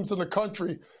 5 teams in the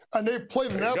country, and they've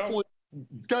played an absolute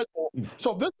schedule.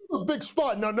 So this is a big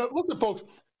spot. Now, listen, folks,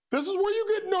 this is where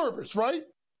you get nervous, right?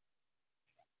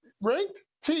 Ranked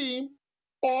team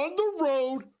on the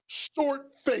road,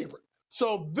 short favorite.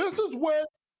 So this is where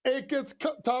it gets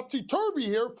topsy-turvy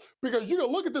here, because you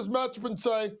can look at this matchup and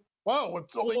say, wow,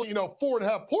 it's only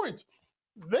 4.5 points.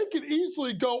 They could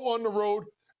easily go on the road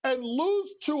and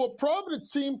lose to a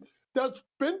Providence team that's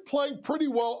been playing pretty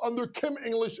well under Kim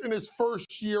English in his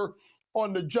first year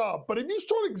on the job. But if you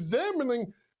start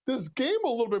examining this game a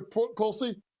little bit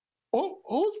closely,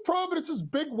 who's Providence's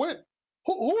big win?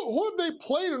 Who have they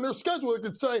played in their schedule that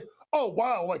could say, oh,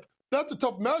 wow, that's a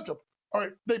tough matchup? All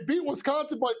right, they beat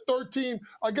Wisconsin by 13.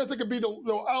 I guess it could be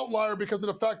the outlier because of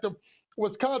the fact that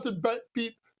Wisconsin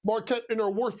beat Marquette in their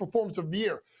worst performance of the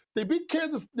year. They beat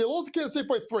Kansas. They lost to Kansas State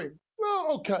by 3. Well,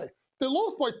 okay. They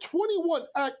lost by 21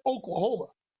 at Oklahoma,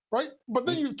 right? But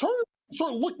then you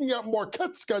start looking at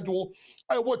Marquette's schedule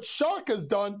and what Shaka's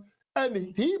done, and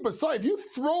if you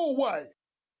throw away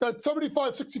that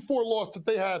 75-64 loss that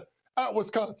they had at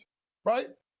Wisconsin, right?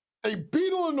 They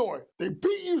beat Illinois. They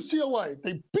beat UCLA.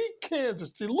 They beat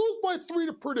Kansas. They lose by 3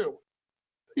 to Purdue.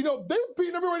 They've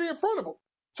beaten everybody in front of them.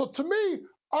 So to me,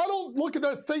 I don't look at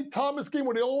that St. Thomas game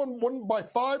where they only won by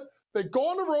 5. They go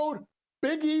on the road,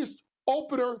 Big East,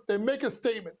 opener, they make a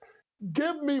statement.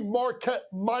 Give me Marquette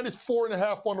minus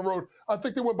 4.5 on the road. I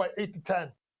think they win by 8 to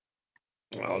 10.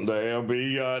 Well,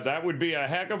 that would be a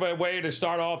heck of a way to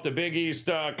start off the Big East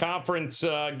Conference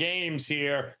games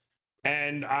here.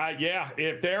 And,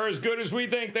 if they're as good as we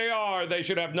think they are, they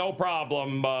should have no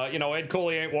problem. Ed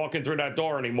Cooley ain't walking through that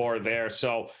door anymore there.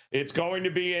 So it's going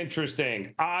to be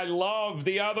interesting. I love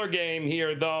the other game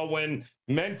here, though, when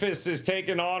Memphis is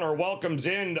taking on or welcomes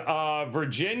in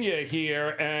Virginia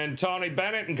here and Tony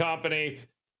Bennett and company.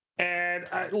 And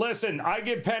listen, I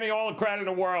give Penny all the credit in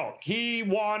the world. He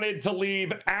wanted to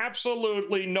leave,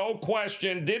 absolutely no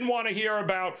question. Didn't want to hear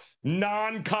about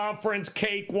non-conference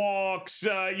cakewalks,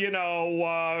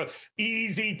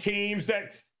 easy teams.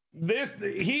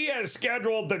 He has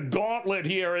scheduled the gauntlet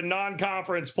here in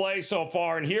non-conference play so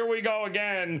far. And here we go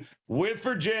again with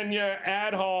Virginia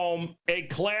at home. A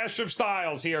clash of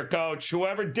styles here, Coach.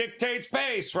 Whoever dictates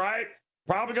pace, right?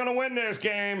 Probably going to win this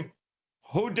game.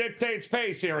 Who dictates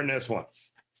pace here in this one?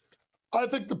 I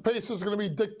think the pace is going to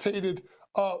be dictated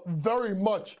very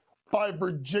much by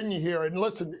Virginia here. And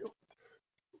listen,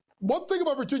 one thing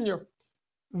about Virginia,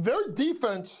 their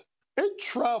defense, it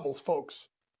travels, folks.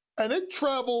 And it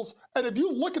travels. And if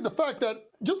you look at the fact that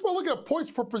just by looking at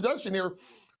points per possession here,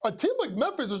 a team like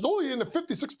Memphis is only in the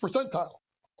 56th percentile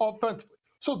offensively.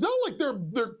 So it's not like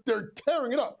they're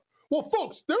tearing it up. Well,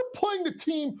 folks, they're playing the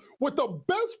team with the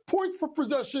best points per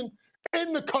possession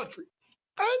in the country,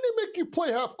 and they make you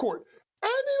play half court,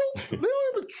 and they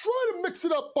don't even try to mix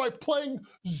it up by playing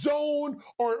zone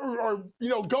or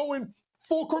going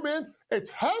full court, man.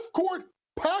 It's half court,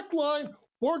 pack line.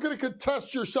 We're going to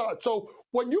contest your shot. So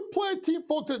when you play a team,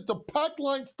 folks, it's a pack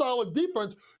line style of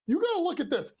defense. You got to look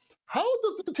at this. How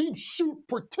does the team shoot,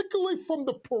 particularly from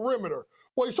the perimeter?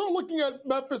 Well, you start looking at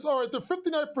Memphis. All right, they're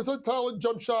 59th percentile in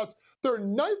jump shots. They're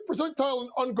 9th percentile in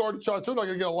unguarded shots. They're not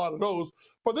going to get a lot of those.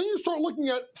 But then you start looking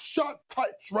at shot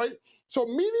types, right? So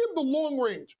medium to long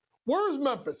range. Where is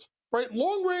Memphis, right?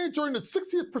 Long range are in the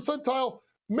 60th percentile.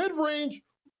 Mid-range,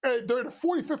 they're in the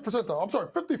 45th percentile. I'm sorry,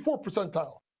 54th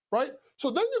percentile, right?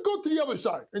 So then you go to the other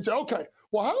side and say, okay,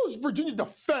 well, how does Virginia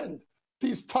defend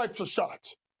these types of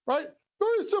shots, right?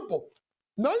 Very simple.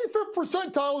 95th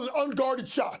percentile in unguarded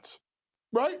shots,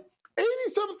 right?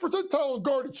 87th percentile in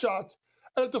guarded shots,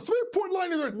 and at the three-point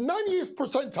line, they're 98th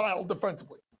percentile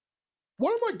defensively.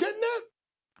 What am I getting at?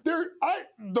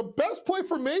 The best play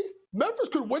for me, Memphis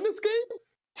could win this game.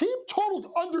 Team totals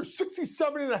under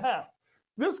 67.5.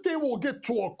 This game will get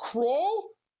to a crawl.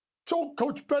 So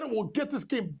Coach Bennett will get this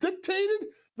game dictated.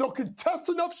 They'll contest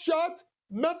enough shots.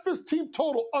 Memphis team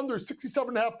total under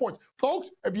 67.5 points. Folks,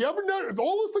 if you ever know, if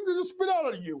all the things that just spit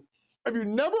out of you, if you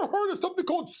never heard of something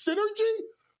called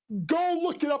synergy, go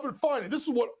look it up and find it. This is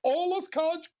what all us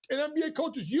college and NBA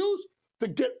coaches use to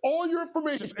get all your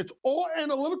information. It's all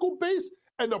analytical based,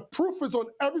 and the proof is on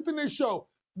everything they show.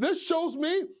 This shows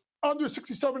me under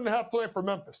 67.5 tonight for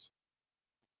Memphis.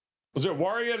 Was it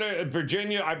Warrior at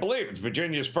Virginia? I believe it's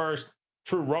Virginia's first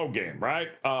true road game, right?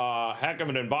 Heck of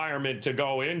an environment to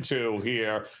go into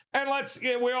here. And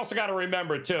we also got to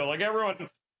remember too, like everyone,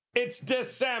 it's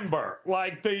December.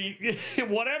 Like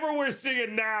whatever we're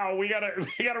seeing now, we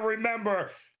gotta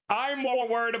remember. I'm more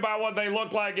worried about what they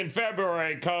look like in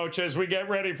February, Coach, as we get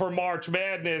ready for March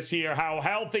Madness here. How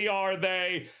healthy are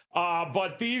they?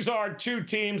 But these are two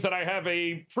teams that I have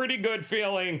a pretty good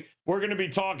feeling we're going to be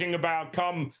talking about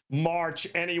come March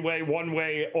anyway, one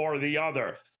way or the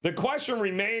other. The question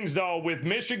remains, though, with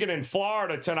Michigan and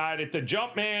Florida tonight at the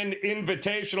Jumpman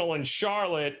Invitational in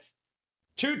Charlotte.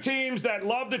 Two teams that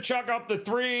love to chuck up the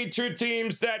three, two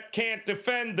teams that can't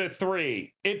defend the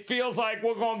three. It feels like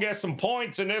we're going to get some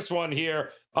points in this one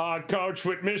here, Coach,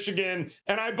 with Michigan.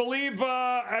 And I believe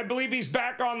he's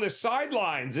back on the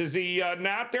sidelines. Is he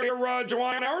not there,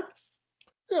 Juwan Howard?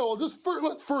 Yeah, well,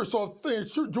 let's first off think,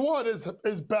 sure, Juwan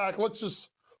is back. Let's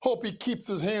just hope he keeps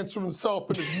his hands to himself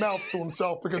and his mouth to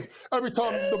himself, because every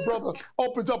time the brother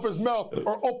opens up his mouth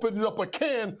or opens up a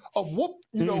can of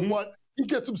know what, he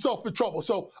gets himself in trouble.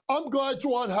 So I'm glad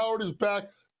Juwan Howard is back.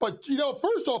 But,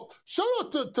 first off, shout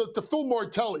out to Phil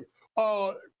Martelli.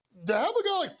 To have a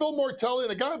guy like Phil Martelli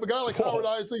and a guy like Howard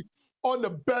Isley on the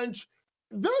bench,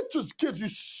 that just gives you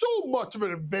so much of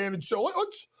an advantage. So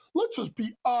let's just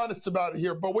be honest about it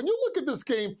here. But when you look at this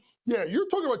game, yeah, you're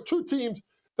talking about two teams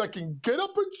that can get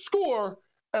up and score.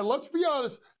 And let's be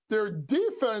honest, their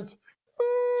defense,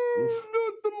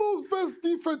 not the most best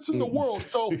defense in the world.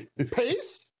 So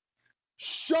pace,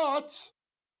 shots,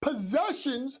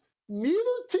 possessions, neither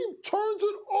team turns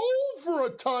it over a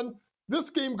ton. This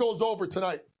game goes over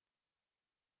tonight.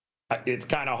 It's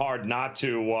kind of hard not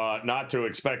to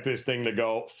expect this thing to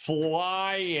go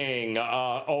flying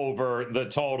over the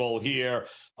total here.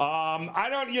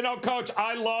 Coach,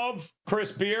 I love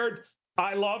Chris Beard.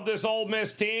 I love this Ole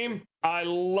Miss team. I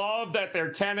love that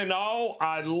they're 10-0.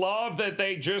 I love that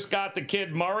they just got the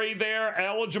kid Murray there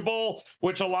eligible,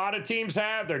 which a lot of teams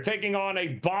have. They're taking on a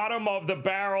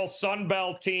bottom-of-the-barrel Sun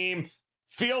Belt team.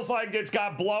 Feels like it's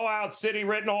got Blowout City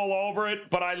written all over it,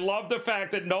 but I love the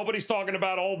fact that nobody's talking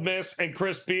about Ole Miss and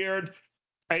Chris Beard.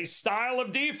 A style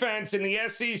of defense in the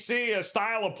SEC, a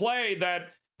style of play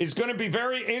that is going to be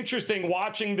very interesting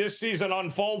watching this season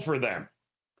unfold for them.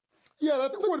 Yeah, I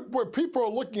think where people are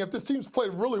looking at this team's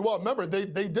played really well. Remember, they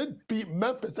did beat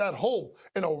Memphis at home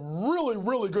in a really,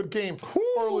 really good game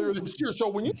earlier this year. So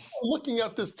when you're looking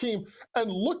at this team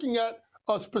and looking at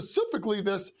specifically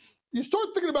this, you start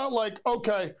thinking about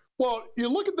okay, well, you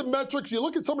look at the metrics, you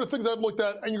look at some of the things I've looked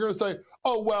at, and you're going to say,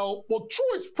 well,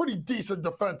 Troy's pretty decent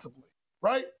defensively,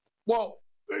 right? Well,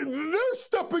 they're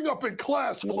stepping up in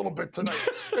class a little bit tonight.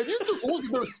 And you just look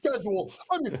at their schedule.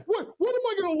 I mean, what am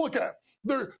I going to look at?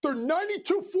 Their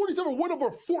 92-47 win over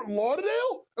Fort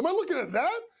Lauderdale? Am I looking at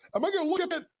that? Am I going to look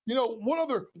at, what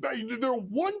other, their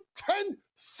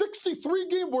 110-63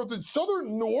 game worth in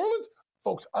Southern New Orleans?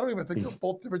 Folks, I don't even think they're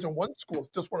both Division I schools.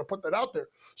 Just want to put that out there.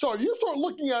 So you start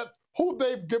looking at who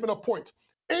they've given up points.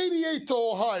 88 to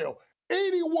Ohio,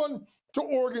 81 to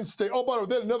Oregon State. Oh, by the way,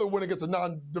 they had another win against a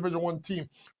non-Division I team.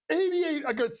 88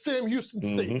 against Sam Houston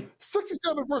State.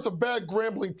 67 versus a bad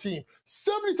Grambling team.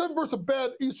 77 versus a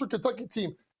bad Eastern Kentucky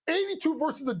team. 82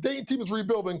 versus a Dayton team is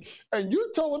rebuilding. And you're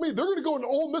telling me they're going to go into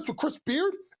Ole Miss with Chris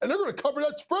Beard and they're going to cover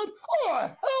that spread? Oh,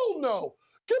 hell no.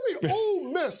 Give me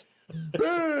Ole Miss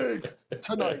big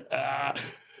tonight.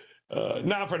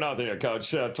 Not for nothing here,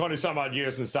 Coach. 20-some odd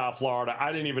years in South Florida.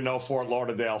 I didn't even know Fort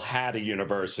Lauderdale had a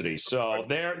university. So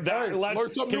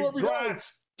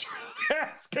congrats.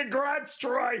 Yes, congrats,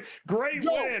 Troy. Great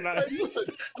win. Hey, listen,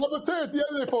 I'm going to tell you at the end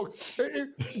of the day, folks,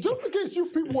 just in case you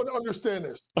people want to understand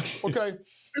this, okay,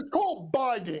 it's called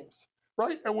buy games,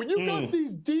 right? And when you got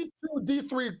these D2,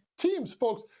 D3 teams,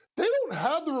 folks, they don't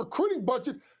have the recruiting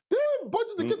budget. They don't have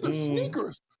budget to get their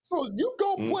sneakers. So you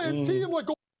go play a team like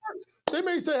they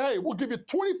may say, hey, we'll give you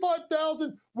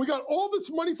 $25,000. We got all this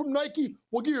money from Nike.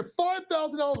 We'll give you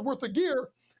 $5,000 worth of gear.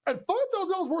 And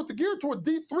 $5,000 worth of gear to a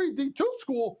D3, D2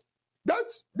 school,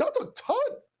 that's a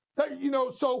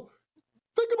ton. So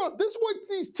think about this, why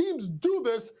these teams do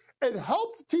this. It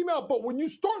helps the team out, but when you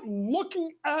start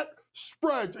looking at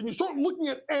spreads and you start looking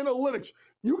at analytics,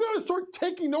 you got to start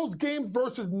taking those games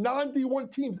versus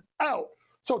non-D1 teams out.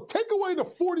 So take away the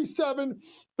 47,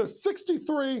 the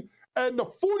 63, and the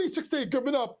 46 they've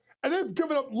given up, and they've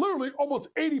given up literally almost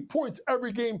 80 points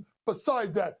every game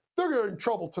besides that. They're going to be in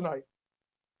trouble tonight.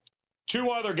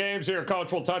 Two other games here,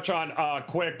 Coach, we'll touch on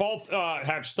quick. Both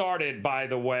have started, by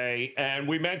the way, and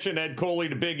we mentioned Ed Cooley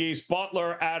to Big East.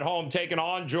 Butler at home taking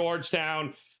on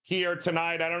Georgetown here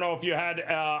tonight. I don't know if you had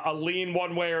a lean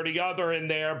one way or the other in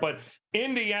there, but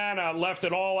Indiana left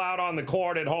it all out on the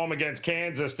court at home against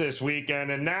Kansas this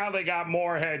weekend, and now they got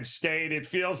Morehead State. It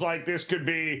feels like this could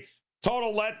be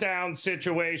total letdown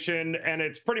situation, and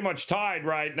it's pretty much tied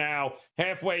right now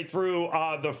halfway through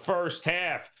the first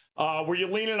half. Were you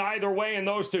leaning either way in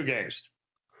those two games?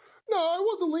 No, I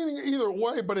wasn't leaning either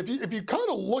way, but if you kind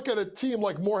of look at a team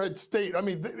like Morehead State, I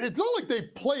mean, it's not like they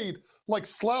played like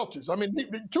slouches. I mean,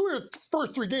 two of the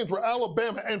first three games were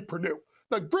Alabama and Purdue.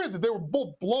 Now, granted, they were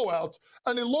both blowouts,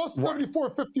 and they lost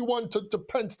 74-51 to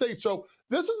Penn State. So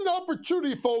this is an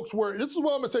opportunity, folks, where this is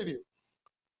what I'm going to say to you.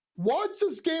 Watch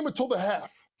this game until the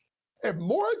half. If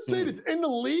Morehead State is in the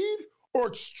lead or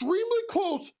extremely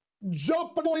close,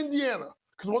 jump on Indiana.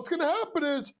 Because what's going to happen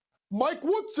is Mike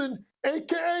Woodson,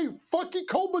 a.k.a. Funky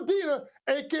Cole Medina,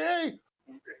 a.k.a.,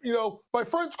 my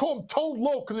friends call him Tone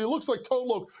Loc because he looks like Tone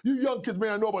Loc. You young kids may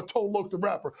not know about Tone Loc, the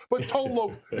rapper. But Tone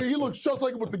Loc, he looks just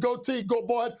like him with the goatee, go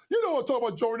bald. You know what I'm talking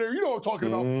about, Joe Raineri. You know what I'm talking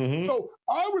about. Mm-hmm. So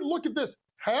I would look at this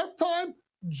halftime,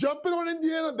 jumping on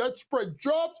Indiana, that spread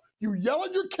drops. You yell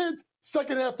at your kids,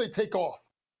 second half they take off.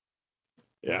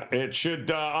 Yeah, it should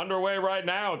underway right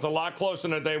now. It's a lot closer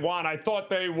than they want. I thought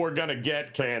they were going to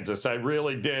get Kansas. I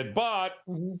really did. But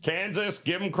Kansas,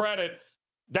 give them credit.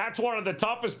 That's one of the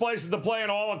toughest places to play in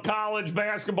all of college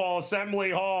basketball,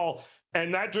 Assembly Hall.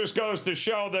 And that just goes to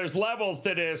show there's levels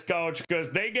to this, Coach,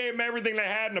 because they gave them everything they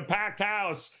had in a packed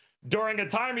house during a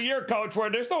time of year, Coach, where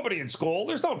there's nobody in school.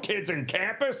 There's no kids in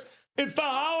campus. It's the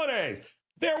holidays.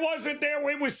 There wasn't there.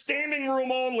 It was standing room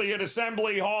only at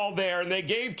Assembly Hall there, and they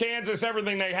gave Kansas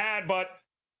everything they had, but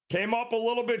came up a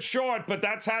little bit short. But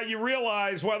that's how you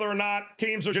realize whether or not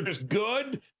teams are just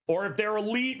good or if they're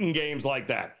elite in games like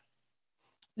that.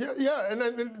 Yeah,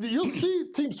 and you'll see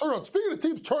teams turn around. Speaking of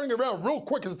teams turning around real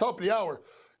quick at the top of the hour,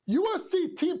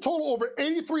 USC team total over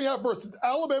 83.5 versus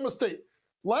Alabama State.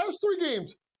 Last three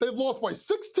games, they've lost by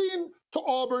 16 to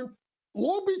Auburn,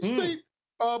 Long Beach State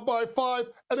by 5,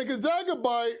 and then Gonzaga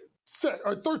by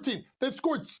 13. They've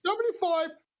scored 75,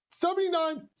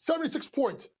 79, 76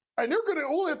 points. And they're going to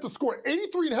only have to score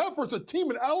 83.5 versus a team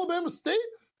in Alabama State?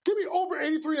 Give me over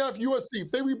 83.5 USC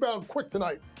if they rebound quick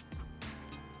tonight.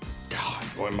 God,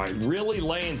 am I really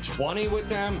laying 20 with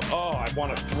them? Oh, I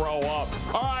want to throw up.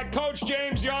 All right, Coach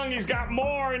James Young, he's got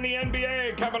more in the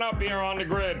NBA coming up here on the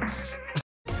Grid.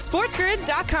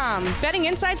 SportsGrid.com. Betting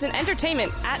insights and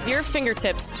entertainment at your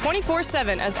fingertips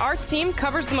 24/7 as our team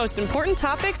covers the most important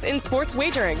topics in sports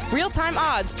wagering. Real-time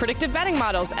odds, predictive betting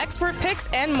models, expert picks,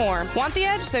 and more. Want the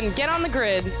edge? Then get on the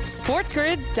grid.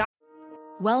 SportsGrid.com.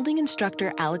 Welding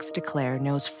instructor Alex DeClaire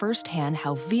knows firsthand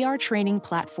how VR training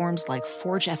platforms like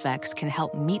ForgeFX can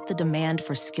help meet the demand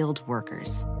for skilled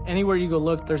workers. Anywhere you go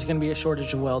look, there's going to be a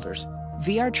shortage of welders.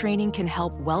 VR training can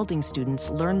help welding students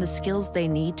learn the skills they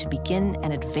need to begin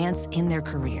and advance in their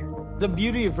career. The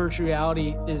beauty of virtual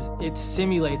reality is it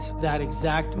simulates that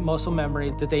exact muscle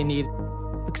memory that they need.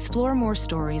 Explore more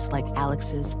stories like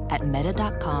Alex's at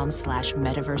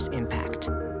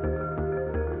meta.com/metaverseimpact.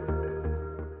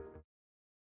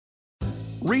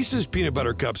 Reese's peanut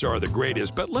butter cups are the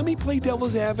greatest, but let me play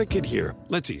devil's advocate here.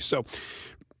 Let's see. So,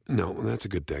 no, that's a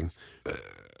good thing.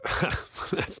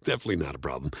 That's definitely not a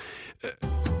problem.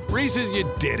 Reese's,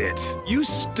 you did it. You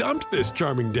stumped this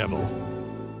charming devil.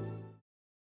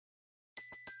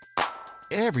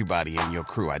 Everybody in your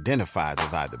crew identifies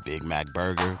as either Big Mac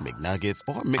Burger, McNuggets,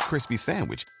 or McCrispy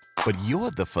Sandwich. But you're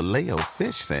the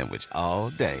Filet-O-Fish Sandwich all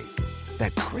day.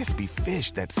 That crispy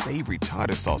fish, that savory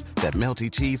tartar sauce, that melty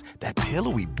cheese, that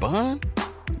pillowy bun.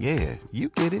 Yeah, you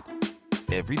get it.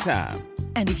 Every time.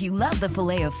 And if you love the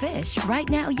Filet-O-Fish, right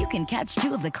now you can catch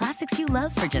two of the classics you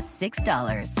love for just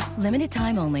 $6. Limited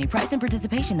time only. Price and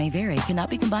participation may vary. Cannot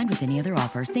be combined with any other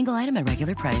offer. Single item at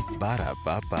regular price.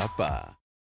 Ba-da-ba-ba-ba.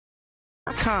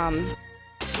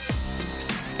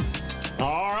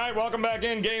 All right, welcome back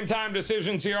in. Game Time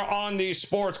Decisions here on the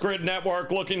Sports Grid Network.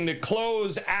 Looking to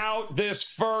close out this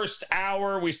first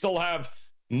hour. We still have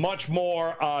much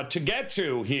more to get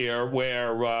to here,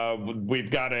 where we've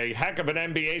got a heck of an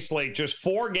NBA slate, just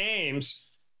 4 games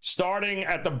starting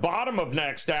at the bottom of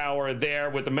next hour there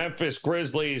with the Memphis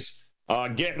Grizzlies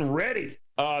getting ready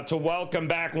to welcome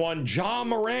back one Ja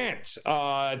Morant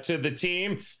to the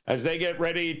team as they get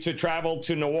ready to travel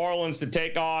to New Orleans to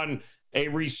take on a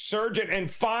resurgent and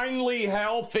finally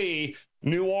healthy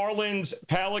New Orleans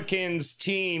Pelicans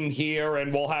team here.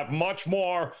 And we'll have much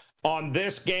more on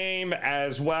this game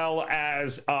as well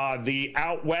as the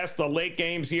out west, the late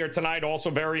games here tonight. Also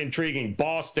very intriguing.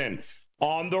 Boston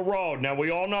on the road. Now,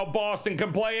 we all know Boston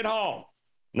can play at home.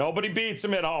 Nobody beats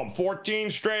them at home. 14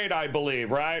 straight, I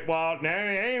believe, right? Well, they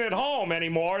ain't at home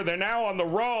anymore. They're now on the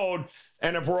road.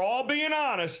 And if we're all being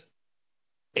honest,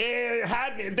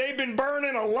 they've been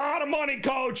burning a lot of money,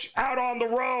 Coach, out on the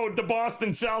road, the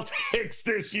Boston Celtics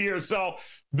this year. So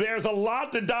there's a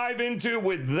lot to dive into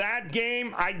with that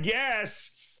game. I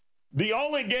guess the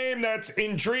only game that's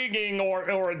intriguing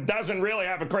or doesn't really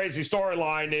have a crazy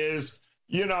storyline is,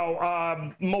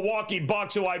 Milwaukee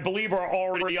Bucks, who I believe are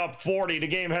already up 40. The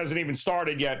game hasn't even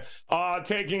started yet,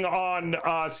 taking on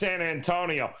San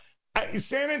Antonio.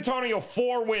 San Antonio,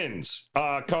 4 wins,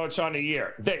 Coach, on the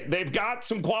year. They've got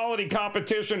some quality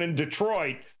competition in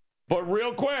Detroit, but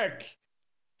real quick,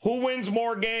 who wins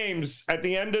more games at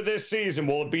the end of this season?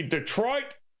 Will it be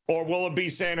Detroit or will it be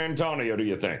San Antonio, do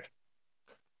you think?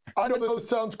 I don't know. It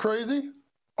sounds crazy.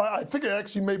 I think it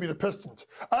actually may be the Pistons.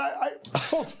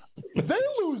 Folks, they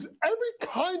lose every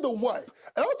kind of way.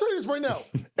 And I'll tell you this right now.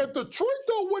 If Detroit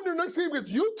don't win their next game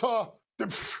against Utah,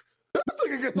 this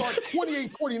thing gets like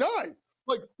 28-29.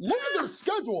 Like, look at their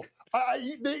schedule.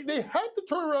 They have to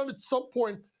turn around at some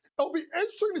point. It'll be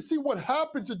interesting to see what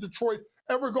happens in Detroit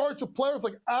in regards to players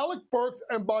like Alec Burks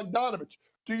and Bogdanovich.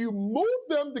 Do you move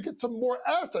them to get some more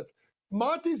assets?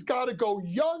 Monty's got to go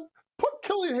young. Put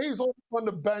Killian Hayes on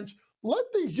the bench. Let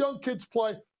these young kids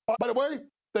play. By the way,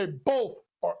 they both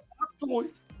are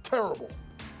absolutely terrible.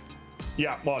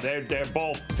 Yeah, well, they're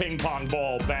both ping pong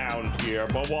ball bound here,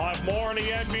 but we'll have more in the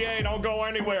NBA. Don't go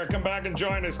anywhere. Come back and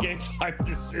join us. Game Time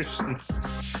Decisions.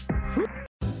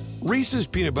 Reese's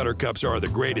peanut butter cups are the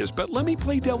greatest, but let me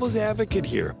play devil's advocate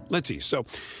here. Let's see. So,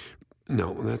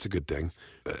 no, that's a good thing.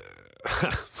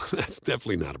 That's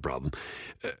definitely not a problem.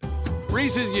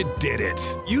 Reese's, you did it.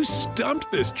 You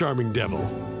stumped this charming devil.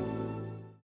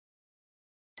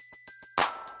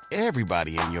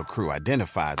 Everybody in your crew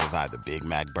identifies as either Big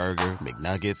Mac Burger,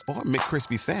 McNuggets, or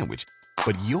McCrispy Sandwich.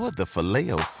 But you're the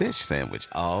Filet-O-Fish Sandwich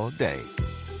all day.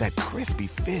 That crispy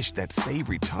fish, that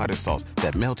savory tartar sauce,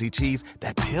 that melty cheese,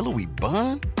 that pillowy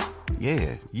bun.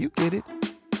 Yeah, you get it.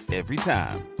 Every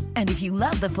time. And if you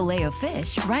love the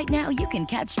Filet-O-Fish, right now you can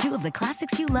catch 2 of the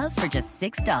classics you love for just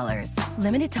 $6.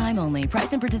 Limited time only.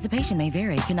 Price and participation may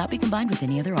vary. Cannot be combined with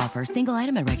any other offer. Single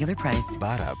item at regular price.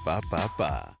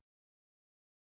 Ba-da-ba-ba-ba.